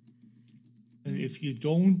 And if you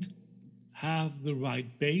don't have the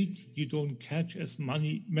right bait, you don't catch as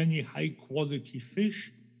many high quality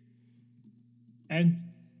fish. And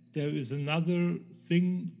there is another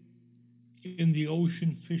thing in the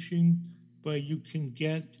ocean fishing where you can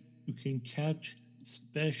catch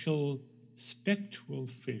special spectral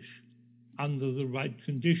fish under the right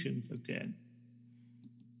conditions again,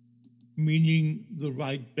 meaning the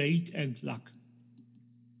right bait and luck.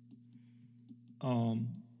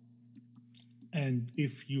 And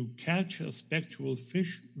if you catch a spectral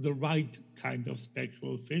fish, the right kind of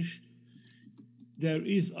spectral fish, there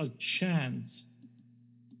is a chance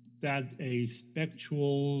that a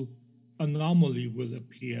spectral anomaly will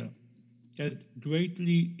appear that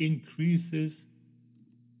greatly increases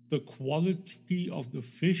the quality of the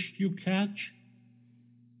fish you catch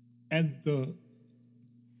and the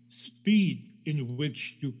speed in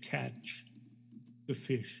which you catch the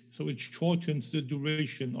fish. So it shortens the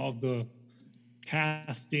duration of the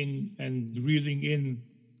casting and reeling in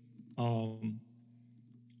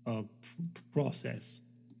process.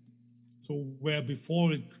 So where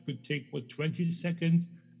before it could take 20 seconds,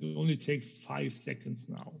 it only takes 5 seconds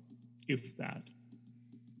now, if that.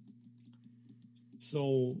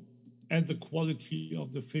 So, and the quality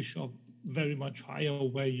of the fish are very much higher,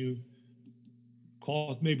 where you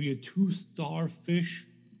caught maybe a 2-star fish.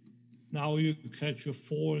 Now you catch a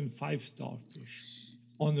 4- and 5-star fish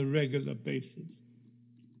on a regular basis.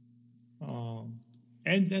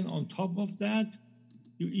 And then on top of that,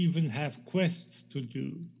 you even have quests to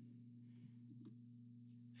do.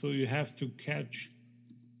 So you have to catch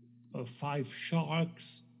 5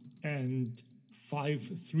 sharks and 5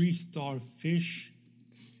 3-star fish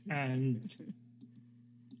and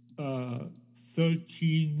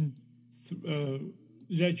 13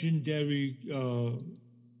 legendary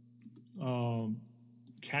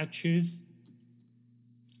catches,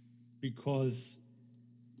 because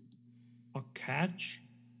a catch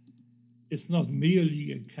is not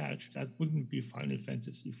merely a catch. That wouldn't be Final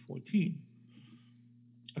Fantasy XIV.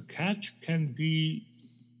 A catch can be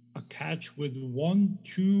a catch with 1,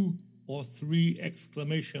 2, or 3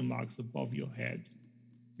 exclamation marks above your head,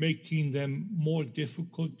 making them more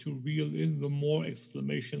difficult to reel in the more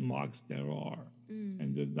exclamation marks there are.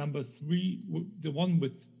 And the number 3, the one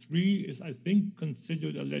with 3 is, I think,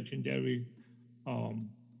 considered a legendary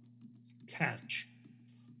catch.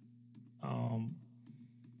 And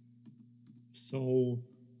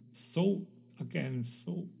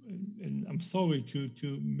I'm sorry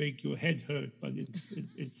to make your head hurt, but it's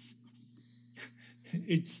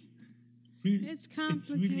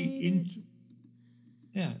complicated.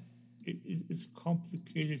 It's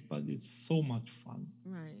complicated, but it's so much fun.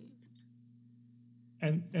 Right.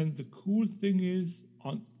 And the cool thing is,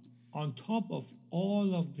 on top of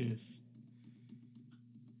all of this,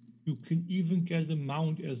 you can even get a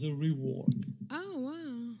mount as a reward. Oh,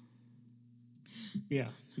 wow. Yeah,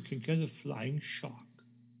 you can get a flying shark,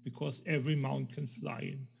 because every mount can fly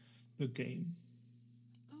in the game.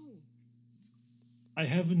 Oh. I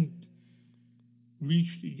haven't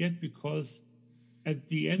reached it yet, because at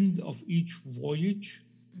the end of each voyage,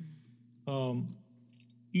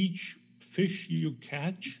 each fish you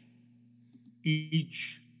catch,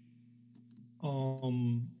 each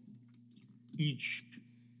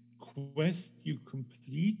quest you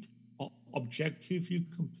complete, or objective you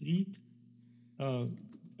complete,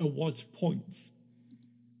 awards points.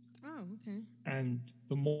 Oh, okay. And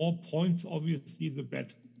the more points, obviously, the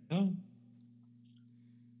better.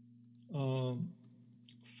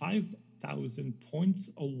 5,000 points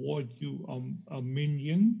award you a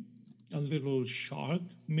minion, a little shark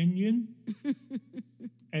minion,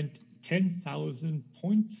 and 10,000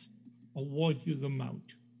 points award you the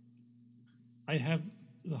mount. I have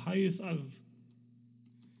the highest I've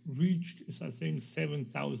reached is, I think,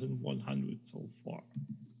 7,100 so far.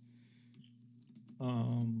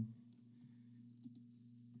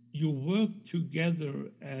 You work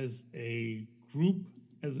together as a group,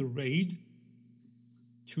 as a raid,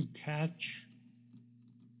 to catch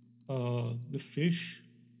the fish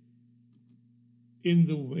in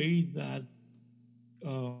the way that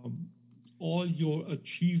all your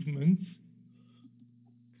achievements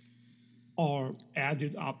are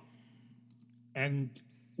added up. And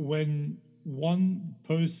when one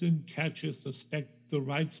person catches the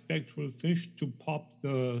right spectral fish to pop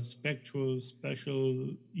the spectral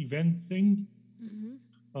special event thing,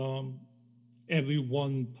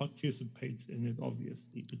 everyone participates in it,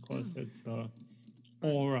 obviously, because it's an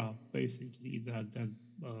aura, basically, that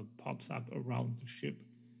pops up around the ship.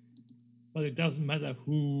 But it doesn't matter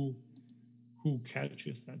who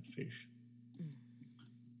catches that fish.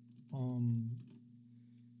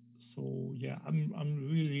 So yeah, I'm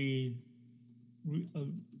really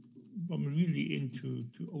into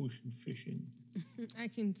ocean fishing. I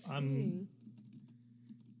can see.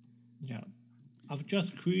 Yeah, I've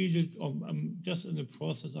just created. I'm just in the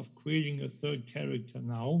process of creating a 3rd character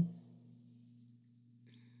now,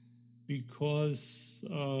 because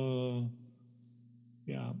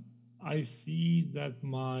I see that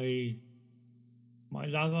my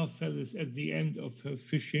Lagafell is at the end of her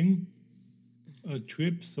fishing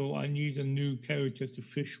trip, so I need a new character to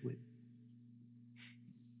fish with.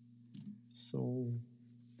 So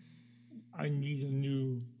I need a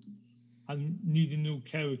new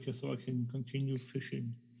character so I can continue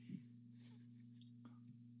fishing.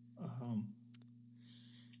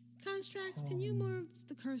 Constructs, can you move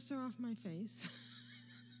the cursor off my face?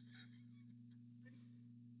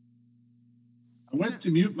 I went to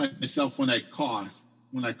mute myself when I coughed,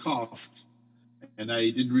 and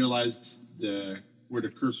I didn't realize where the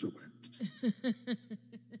cursor went.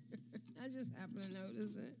 I just happened to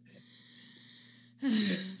notice it.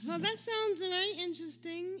 Yes. Well, that sounds very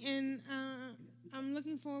interesting, and I'm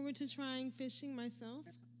looking forward to trying fishing myself.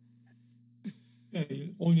 Yeah,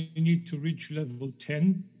 you only need to reach level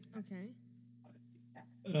 10. Okay.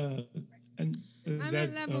 And I'm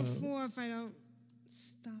at level 4 if I don't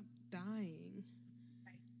stop dying.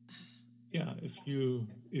 Yeah, if you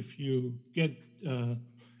get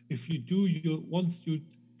once you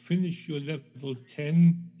finish your level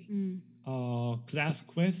 10 class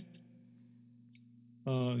quest,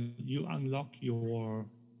 you unlock the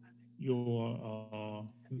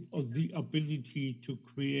ability to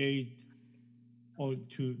create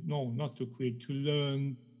to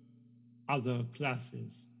learn other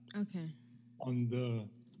classes. Okay. On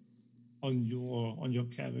your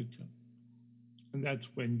character, and that's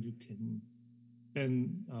when you can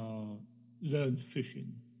then learn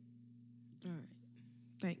fishing. All right,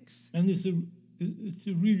 thanks. And it's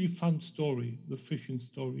a really fun story. The fishing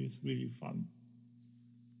story is really fun.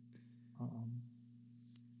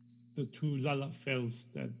 The two Lalafels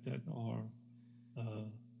that are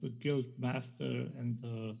the guild master and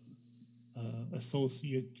the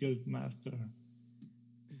associate guild master.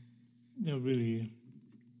 They're really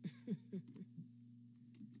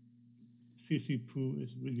Sissy Pooh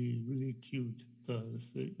is really, really cute.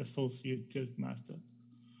 The associate guild master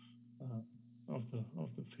of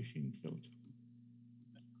the fishing guild.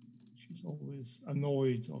 She's always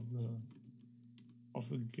annoyed of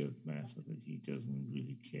the guild master that he doesn't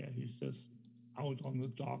really care. He's just out on the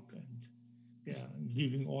dock and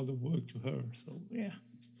leaving all the work to her. So yeah.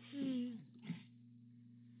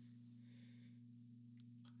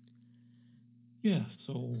 Yeah,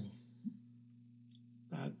 so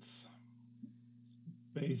that's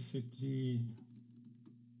basically,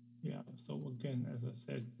 so again, as I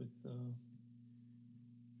said,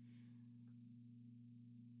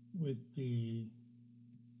 with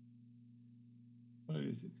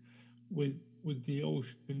the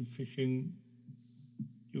ocean fishing,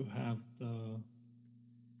 you have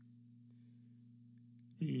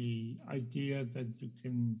the idea that you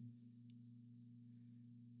can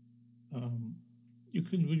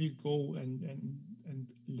really go and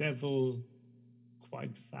level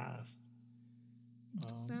quite fast.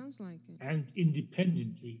 Sounds like it. And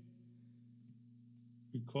independently,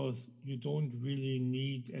 because you don't really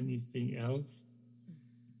need anything else.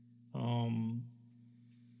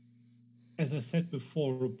 As I said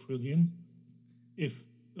before, Brilliant, if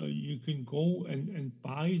you can go and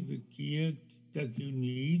buy the gear that you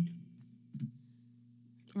need.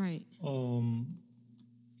 Right.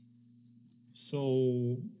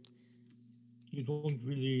 So you don't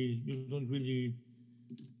really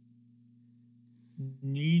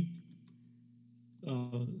need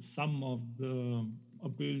some of the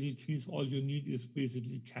abilities. All you need is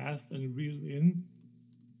basically cast and reel in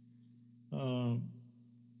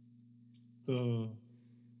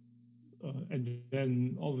and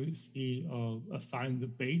then obviously assign the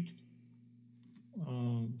bait.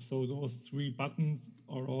 So those 3 buttons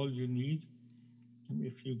are all you need. And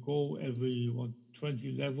if you go every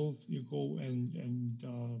 20 levels, you go and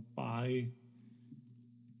buy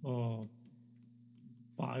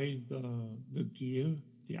the gear,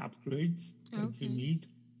 the upgrades that you need,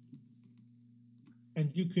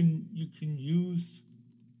 and you can use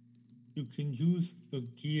the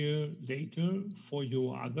gear later for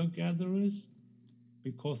your other gatherers,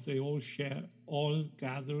 because all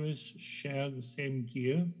gatherers share the same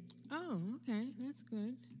gear. Oh, okay, that's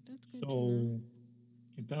good. That's good. So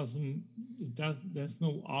there's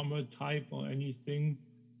no armor type or anything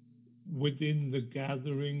within the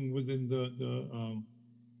gathering, within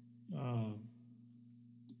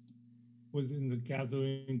the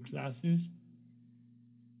gathering classes.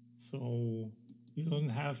 So you don't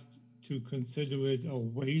have to consider it a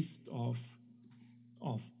waste of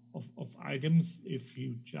items if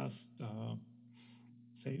you just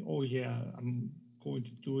say, oh yeah, I'm going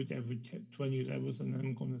to do it every 20 levels and then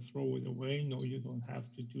I'm going to throw it away. No, you don't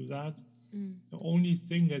have to do that. The only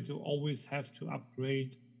thing that you always have to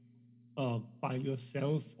upgrade by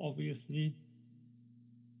yourself, obviously,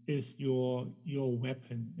 is your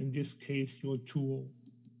weapon. In this case, your tool,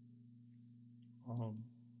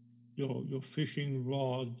 your fishing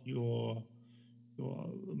rod, your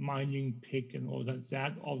mining pick, and all that.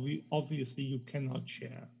 That obviously you cannot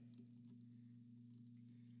share,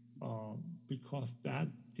 because that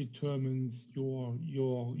determines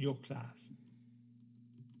your class.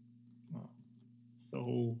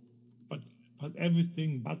 So, but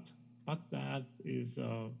everything but that is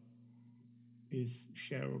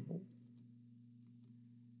shareable.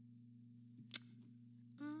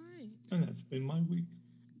 And that's been my week.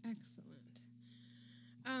 Excellent.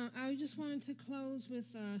 I just wanted to close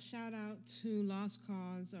with a shout out to Lost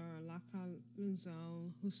Cause or Laka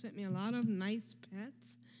Luzo, who sent me a lot of nice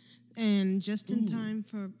pets, and just in time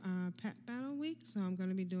for Pet Battle Week. So I'm going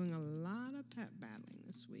to be doing a lot of pet battling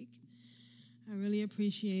this week. I really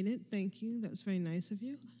appreciate it. Thank you. That's very nice of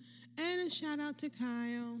you. And a shout out to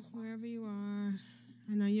Kyle, wherever you are.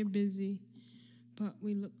 I know you're busy, but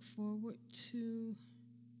we look forward to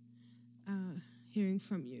hearing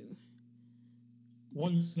from you.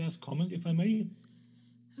 One last comment, if I may.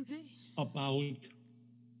 Okay. About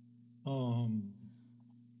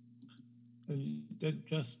that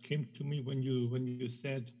just came to me when you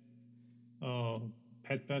said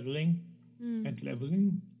pet battling and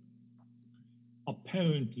leveling.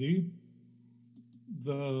 Apparently,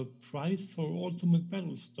 the price for Ultimate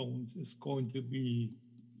Battlestones is going to be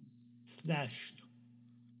slashed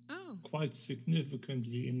quite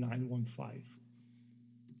significantly in 915.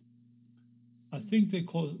 I think they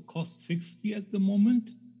cost 60 at the moment.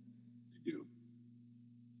 They do.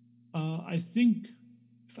 I think,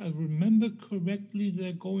 if I remember correctly,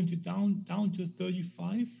 they're going to down to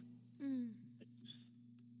 35.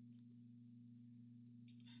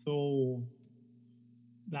 So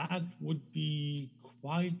that would be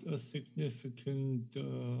quite a significant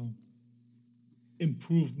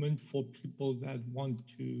improvement for people that want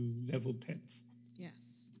to level pets. Yes.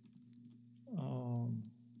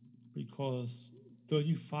 Because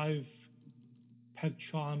 35 pet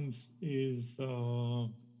charms is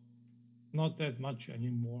not that much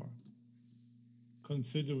anymore,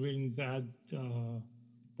 considering that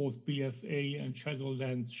both BFA and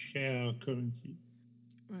Shadowlands share currency.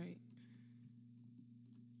 Right.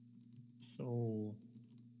 So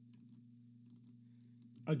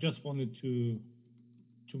I just wanted to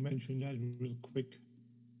mention that real quick.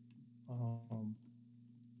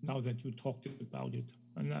 Now that you talked about it,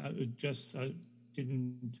 and I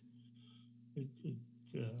didn't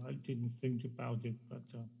think about it,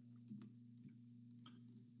 but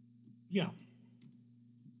yeah.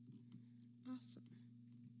 Awesome.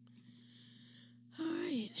 All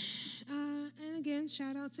right. And again,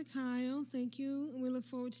 shout out to Kyle. Thank you. And we look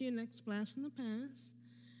forward to your next Blast from the Past.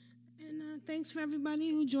 And thanks for everybody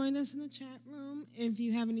who joined us in the chat room. If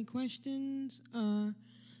you have any questions or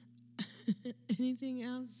anything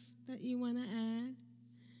else that you want to add,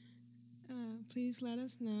 please let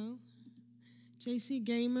us know. JC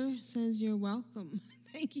Gamer says you're welcome.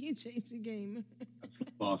 Thank you, JC Gamer. That's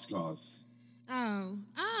Lost Cause. Oh.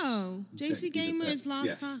 JC Gamer is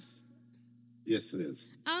Lost Cause. Yes, it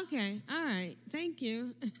is. Okay. All right. Thank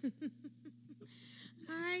you. All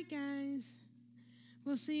right, guys.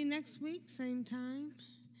 We'll see you next week, same time.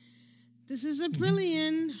 This is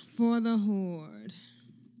Aprillian for the Horde.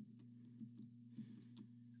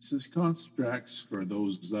 This is Constructs for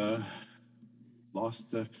those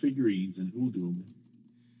lost figurines in Uldum.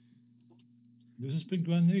 This is Big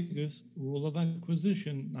Grand Negus, Rule of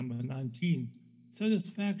Acquisition, number 19.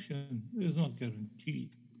 Satisfaction is not guaranteed.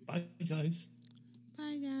 Bye, guys.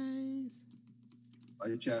 Bye, guys.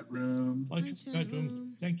 Bye, chat room. Bye, chat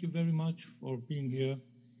room. Thank you very much for being here.